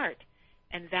sacred heart,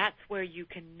 and that's where you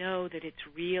can know that it's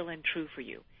real and true for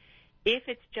you. If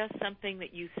it's just something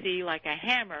that you see like a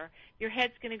hammer, your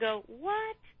head's going to go,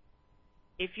 what?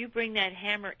 If you bring that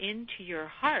hammer into your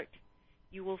heart,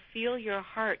 you will feel your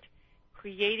heart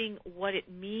creating what it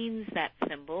means, that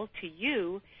symbol, to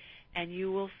you, and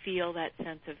you will feel that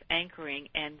sense of anchoring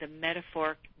and the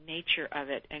metaphoric nature of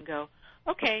it and go,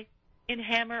 okay, in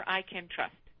hammer I can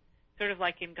trust. Sort of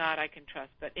like in God I can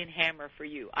trust, but in hammer for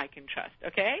you I can trust,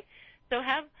 okay? So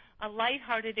have a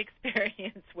lighthearted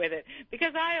experience with it,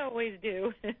 because I always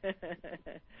do.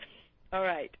 All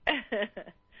right.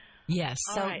 Yes,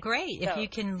 so right. great. If you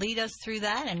can lead us through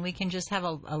that and we can just have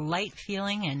a light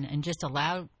feeling and just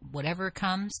allow whatever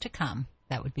comes to come,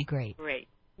 that would be great. Great.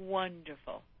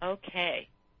 Wonderful. Okay.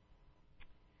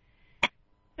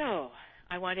 So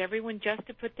I want everyone just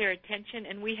to put their attention,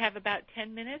 and we have about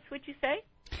 10 minutes, would you say?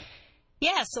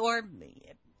 Yes, or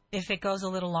if it goes a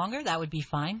little longer, that would be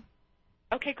fine.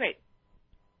 Okay, great.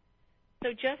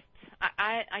 So just,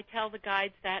 I tell the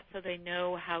guides that so they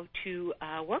know how to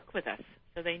work with us,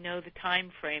 so they know the time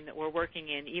frame that we're working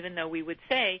in. Even though we would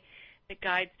say that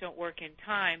guides don't work in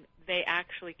time, they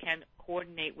actually can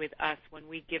coordinate with us when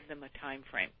we give them a time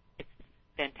frame. It's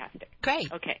fantastic.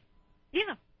 Great. Okay.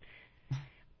 Yeah.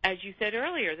 As you said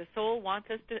earlier, the soul wants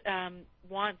us to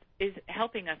is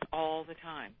helping us all the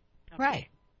time. Okay. Right.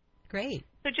 Great.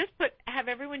 So just have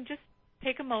everyone just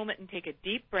take a moment and take a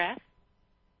deep breath.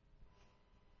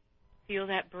 Feel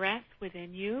that breath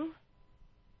within you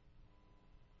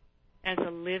as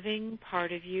a living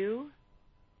part of you,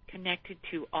 connected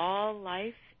to all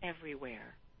life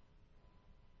everywhere.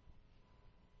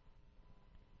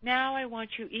 Now I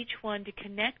want you, each one, to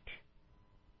connect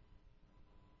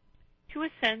to a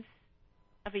sense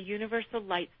of a universal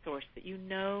light source that you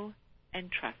know and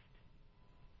trust.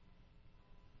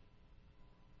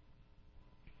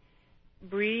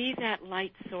 Breathe that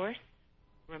light source.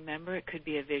 Remember, it could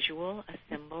be a visual, a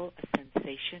symbol, a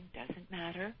sensation, doesn't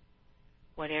matter.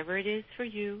 Whatever it is for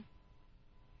you,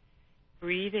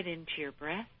 breathe it into your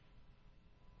breath.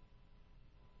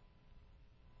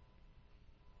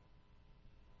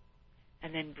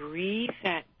 And then breathe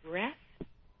that breath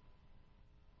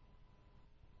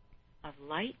of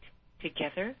light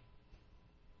together.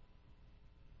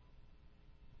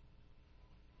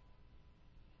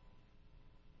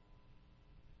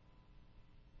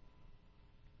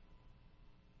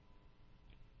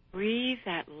 Breathe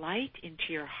that light into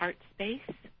your heart space.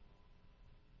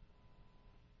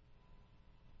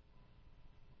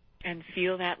 And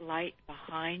feel that light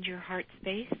behind your heart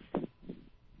space,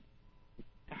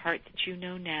 the heart that you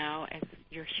know now as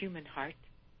your human heart.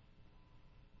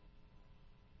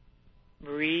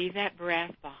 Breathe that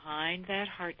breath behind that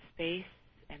heart space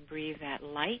and breathe that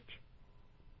light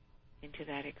into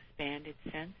that expanded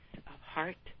sense of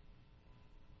heart.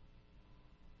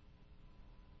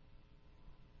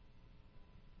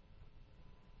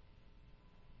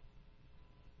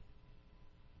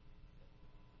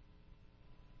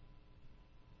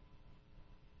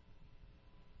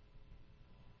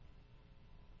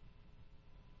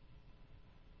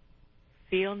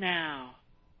 Feel now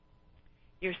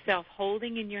yourself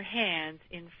holding in your hands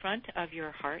in front of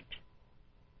your heart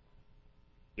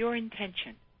your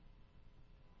intention.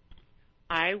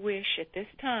 I wish at this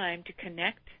time to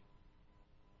connect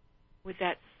with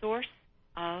that source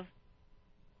of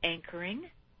anchoring,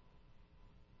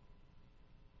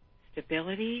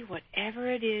 stability, whatever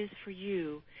it is for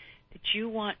you that you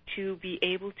want to be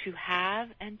able to have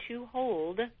and to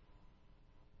hold.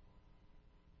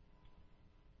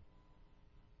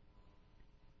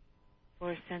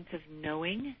 For a sense of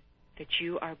knowing that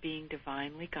you are being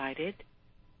divinely guided.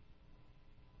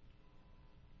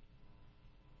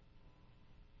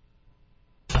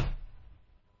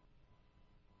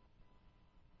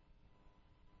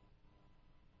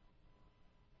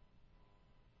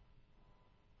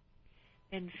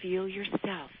 And feel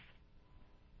yourself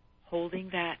holding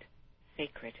that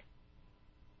sacred.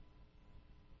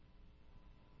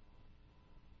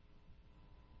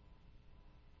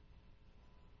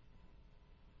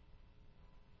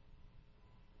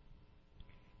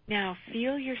 Now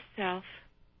feel yourself,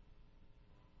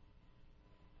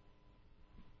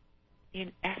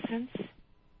 in essence,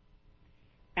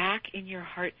 back in your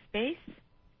heart space.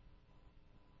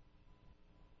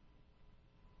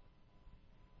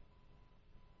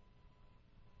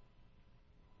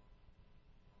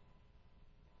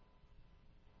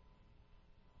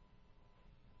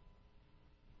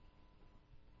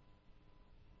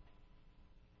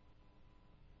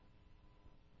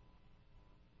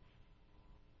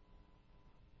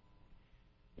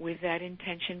 With that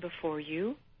intention before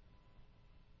you.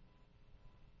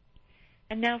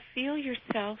 And now feel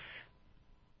yourself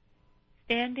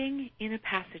standing in a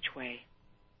passageway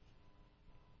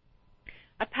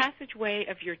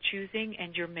of your choosing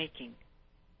and your making.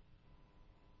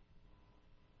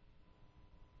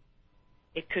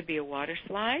 It could be a water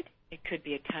slide, it could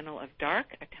be a tunnel of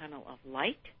dark, a tunnel of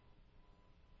light,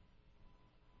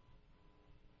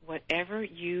 whatever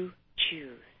you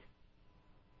choose.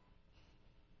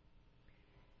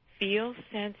 Feel,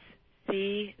 sense,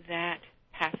 see that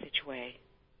passageway.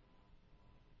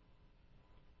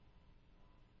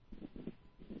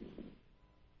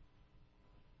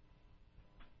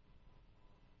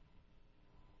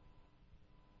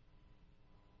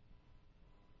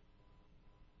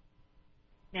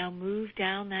 Now move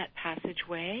down that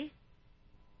passageway.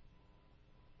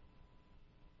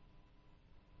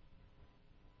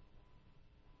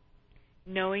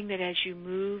 Knowing that as you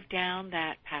move down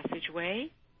that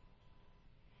passageway,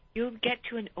 you'll get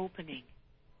to an opening.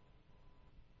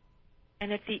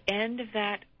 And at the end of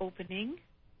that opening,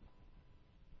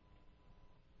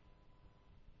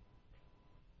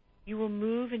 you will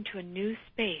move into a new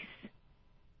space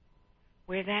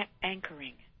where that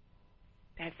anchoring,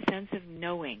 that sense of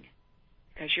knowing,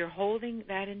 because you're holding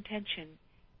that intention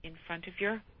in front of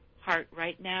your heart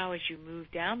right now as you move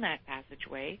down that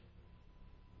passageway,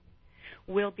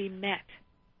 will be met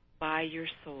by your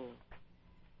soul.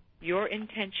 Your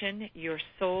intention, your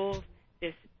soul,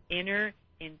 this inner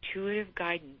intuitive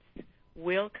guidance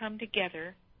will come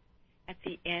together at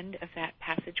the end of that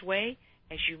passageway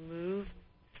as you move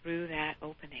through that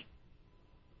opening.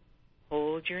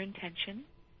 Hold your intention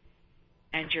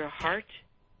and your heart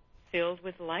filled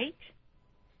with light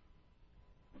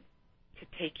to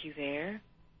take you there.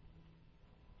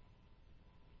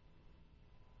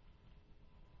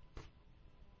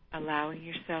 Allowing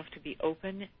yourself to be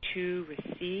open to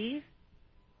receive.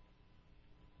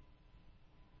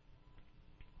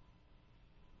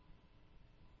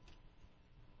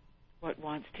 What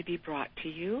wants to be brought to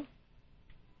you.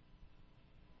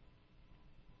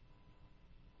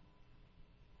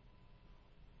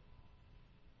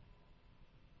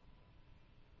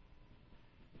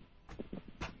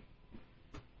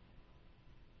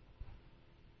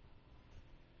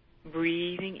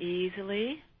 Breathing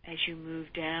easily as you move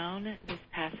down this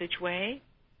passageway.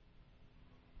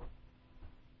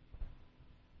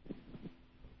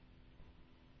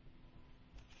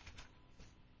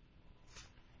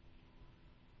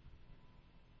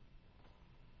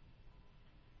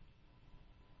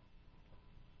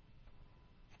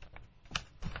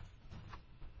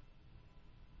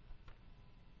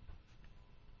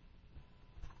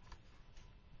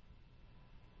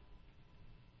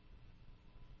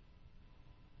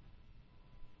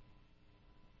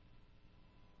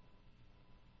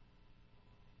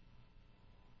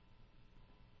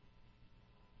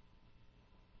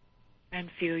 And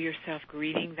feel yourself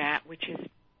greeting that which is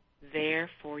there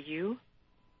for you.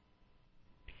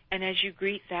 And as you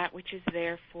greet that which is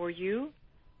there for you,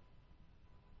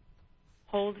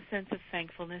 hold a sense of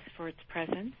thankfulness for its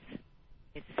presence,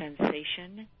 its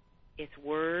sensation, its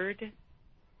word,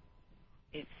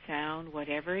 its sound,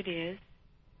 whatever it is.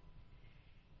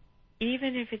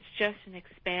 Even if it's just an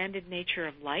expanded nature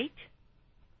of light,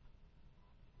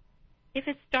 if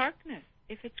it's darkness,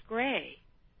 if it's gray,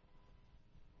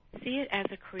 see it as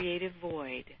a creative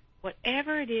void.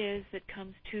 Whatever it is that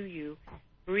comes to you,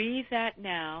 breathe that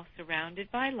now, surrounded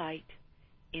by light,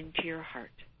 into your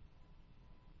heart.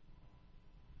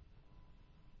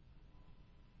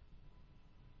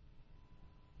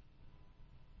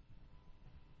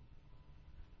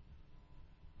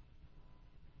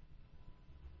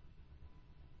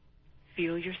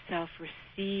 Feel yourself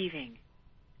receiving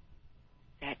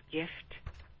that gift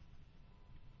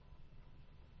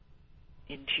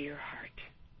into your heart.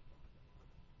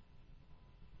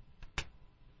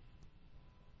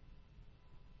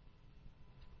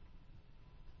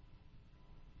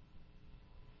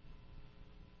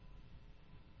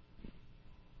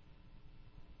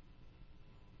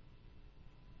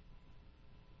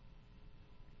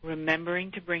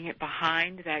 Remembering to bring it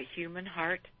behind that human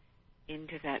heart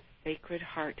into that sacred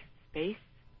heart space.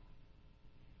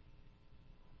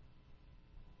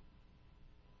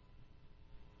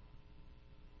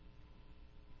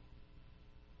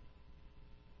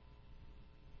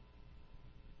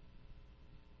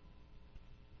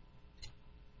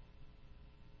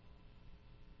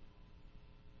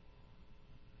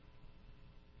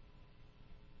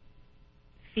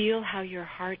 Feel how your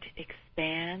heart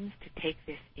expands to take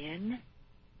this in,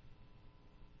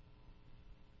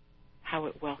 how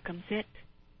it welcomes it.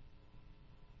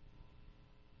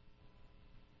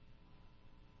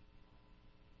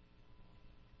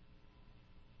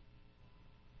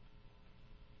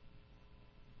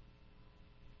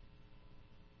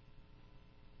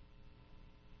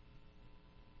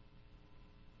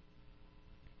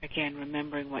 Again,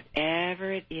 remembering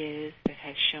whatever it is that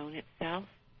has shown itself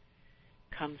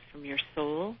comes from your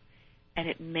soul, and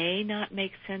it may not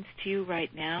make sense to you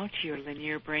right now, to your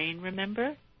linear brain,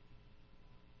 remember?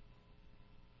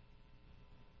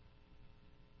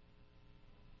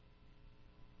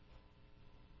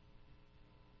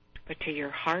 But to your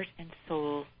heart and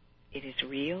soul, it is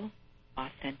real,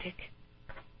 authentic,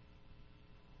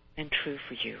 and true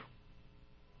for you.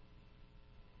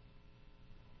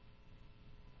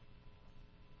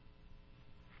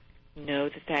 Know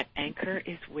that that anchor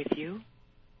is with you.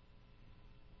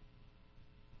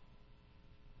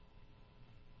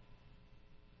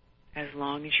 As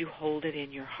long as you hold it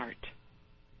in your heart.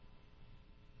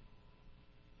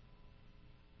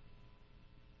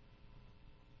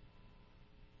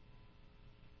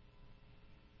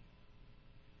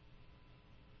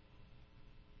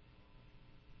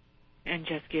 And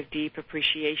just give deep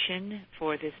appreciation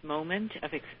for this moment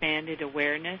of expanded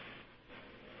awareness,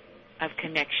 of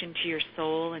connection to your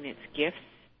soul and its gifts.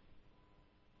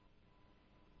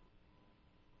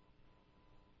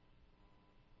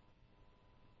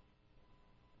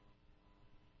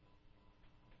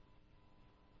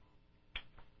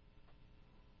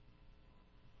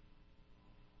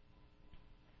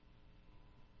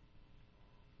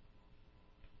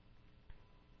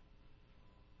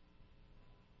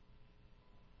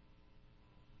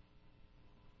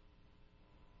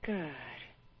 Good.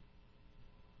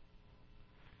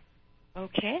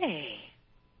 Okay.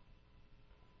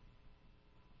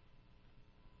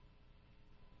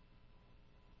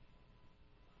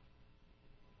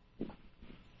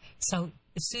 So,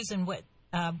 Susan, what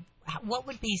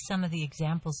would be some of the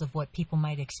examples of what people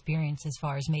might experience as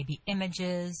far as maybe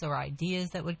images or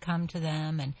ideas that would come to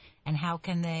them, and how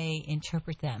can they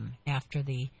interpret them after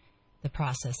the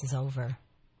process is over?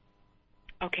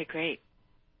 Okay, great.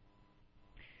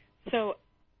 So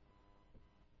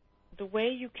the way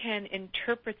you can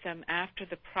interpret them after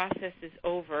the process is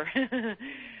over,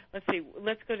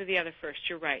 let's go to the other first.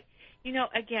 You're right. You know,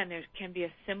 again, there can be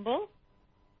a symbol.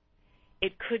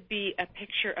 It could be a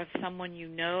picture of someone you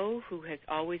know who has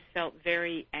always felt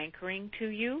very anchoring to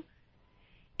you.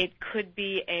 It could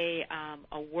be a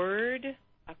word,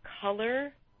 a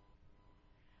color.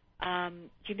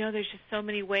 You know, there's just so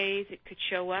many ways it could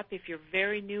show up. If you're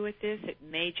very new at this, it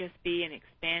may just be an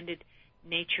expanded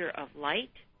nature of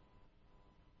light.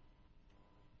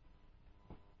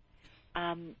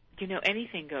 You know,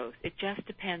 anything goes. It just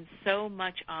depends so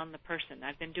much on the person.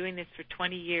 I've been doing this for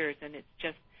 20 years, and it's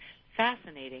just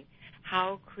fascinating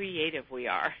how creative we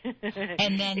are.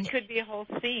 And then it could be a whole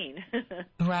scene.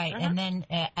 Right. And then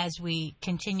as we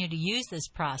continue to use this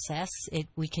process,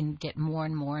 we can get more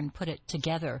and more and put it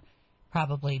together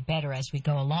probably better as we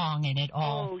go along, and it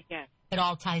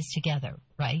all ties together,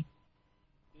 right?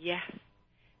 Yes,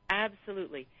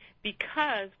 absolutely.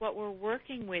 Because what we're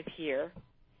working with here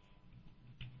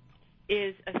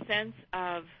is a sense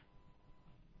of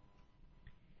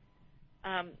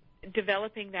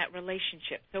developing that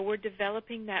relationship. So we're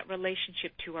developing that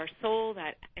relationship to our soul,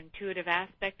 that intuitive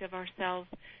aspect of ourselves,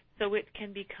 so it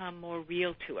can become more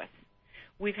real to us.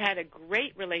 We've had a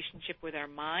great relationship with our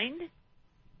mind,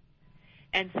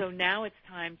 and so now it's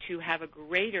time to have a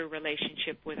greater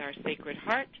relationship with our sacred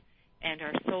heart and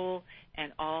our soul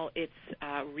and all its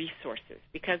resources.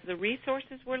 Because the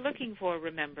resources we're looking for,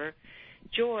 remember,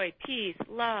 joy, peace,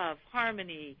 love,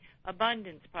 harmony,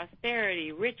 abundance,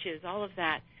 prosperity, riches, all of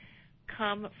that,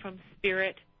 come from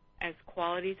spirit as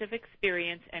qualities of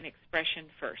experience and expression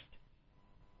first.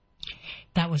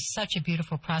 That was such a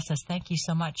beautiful process. Thank you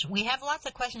so much. We have lots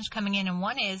of questions coming in, and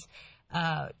one is,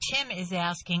 Tim is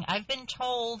asking, I've been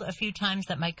told a few times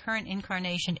that my current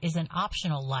incarnation is an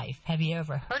optional life. Have you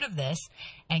ever heard of this?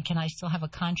 And can I still have a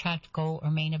contract, goal, or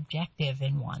main objective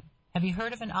in one? Have you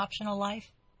heard of an optional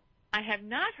life? I have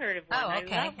not heard of one. Oh,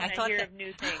 okay. I love when I hear of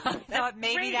new things. I thought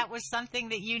maybe that was something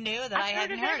that you knew that I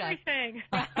hadn't heard of. Everything.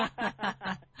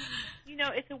 You know,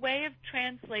 it's a way of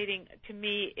translating. To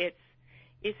me,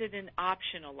 is it an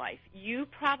optional life? You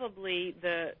probably,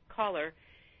 the caller,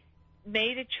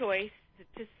 made a choice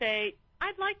to say,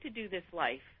 I'd like to do this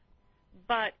life,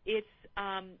 but it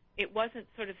wasn't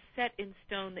sort of set in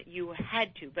stone that you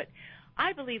had to. But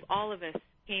I believe all of us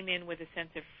came in with a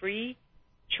sense of free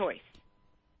choice.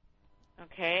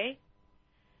 Okay?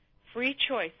 Free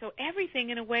choice. So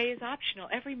everything, in a way, is optional.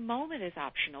 Every moment is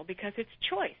optional because it's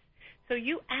choice. So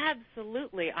you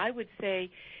absolutely, I would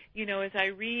say, you know, as I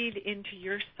read into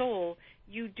your soul,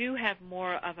 you do have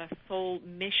more of a soul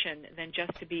mission than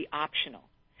just to be optional.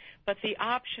 But the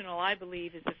optional, I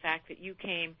believe, is the fact that you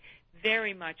came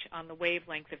very much on the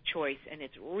wavelength of choice, and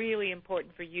it's really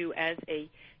important for you as a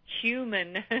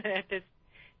human at this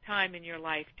time in your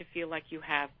life to feel like you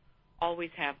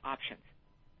always have options.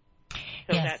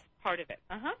 So that's part of it.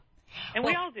 And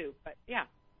we all do, but yeah.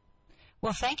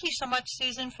 Well, thank you so much,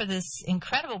 Susan, for this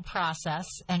incredible process.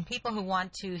 And people who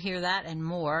want to hear that and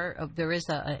more, there is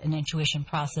an intuition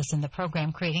process in the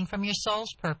program, Creating from Your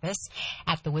Soul's Purpose,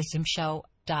 at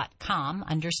thewisdomshow.com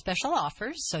under special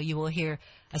offers. So you will hear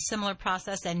a similar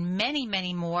process and many,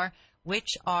 many more,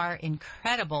 which are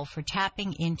incredible for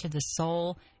tapping into the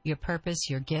soul, your purpose,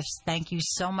 your gifts. Thank you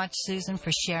so much, Susan,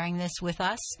 for sharing this with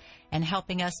us and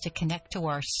helping us to connect to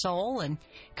our soul and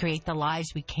create the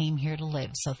lives we came here to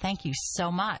live. So thank you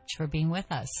so much for being with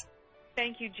us.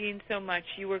 Thank you, Jean, so much.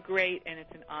 You were great, and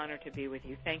it's an honor to be with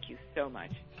you. Thank you so much.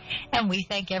 And we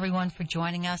thank everyone for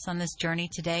joining us on this journey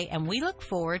today, and we look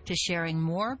forward to sharing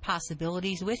more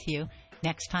possibilities with you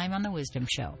next time on The Wisdom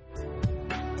Show.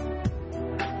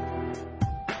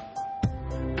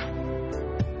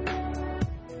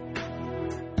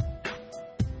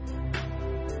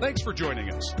 Thanks for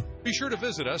joining us. Be sure to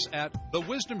visit us at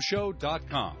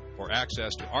thewisdomshow.com for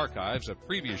access to archives of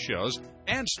previous shows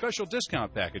and special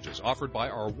discount packages offered by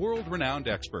our world-renowned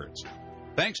experts.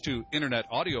 Thanks to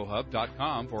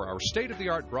InternetAudioHub.com for our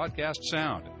state-of-the-art broadcast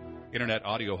sound.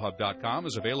 InternetAudioHub.com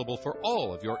is available for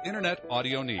all of your Internet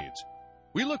audio needs.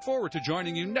 We look forward to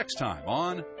joining you next time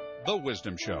on The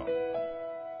Wisdom Show.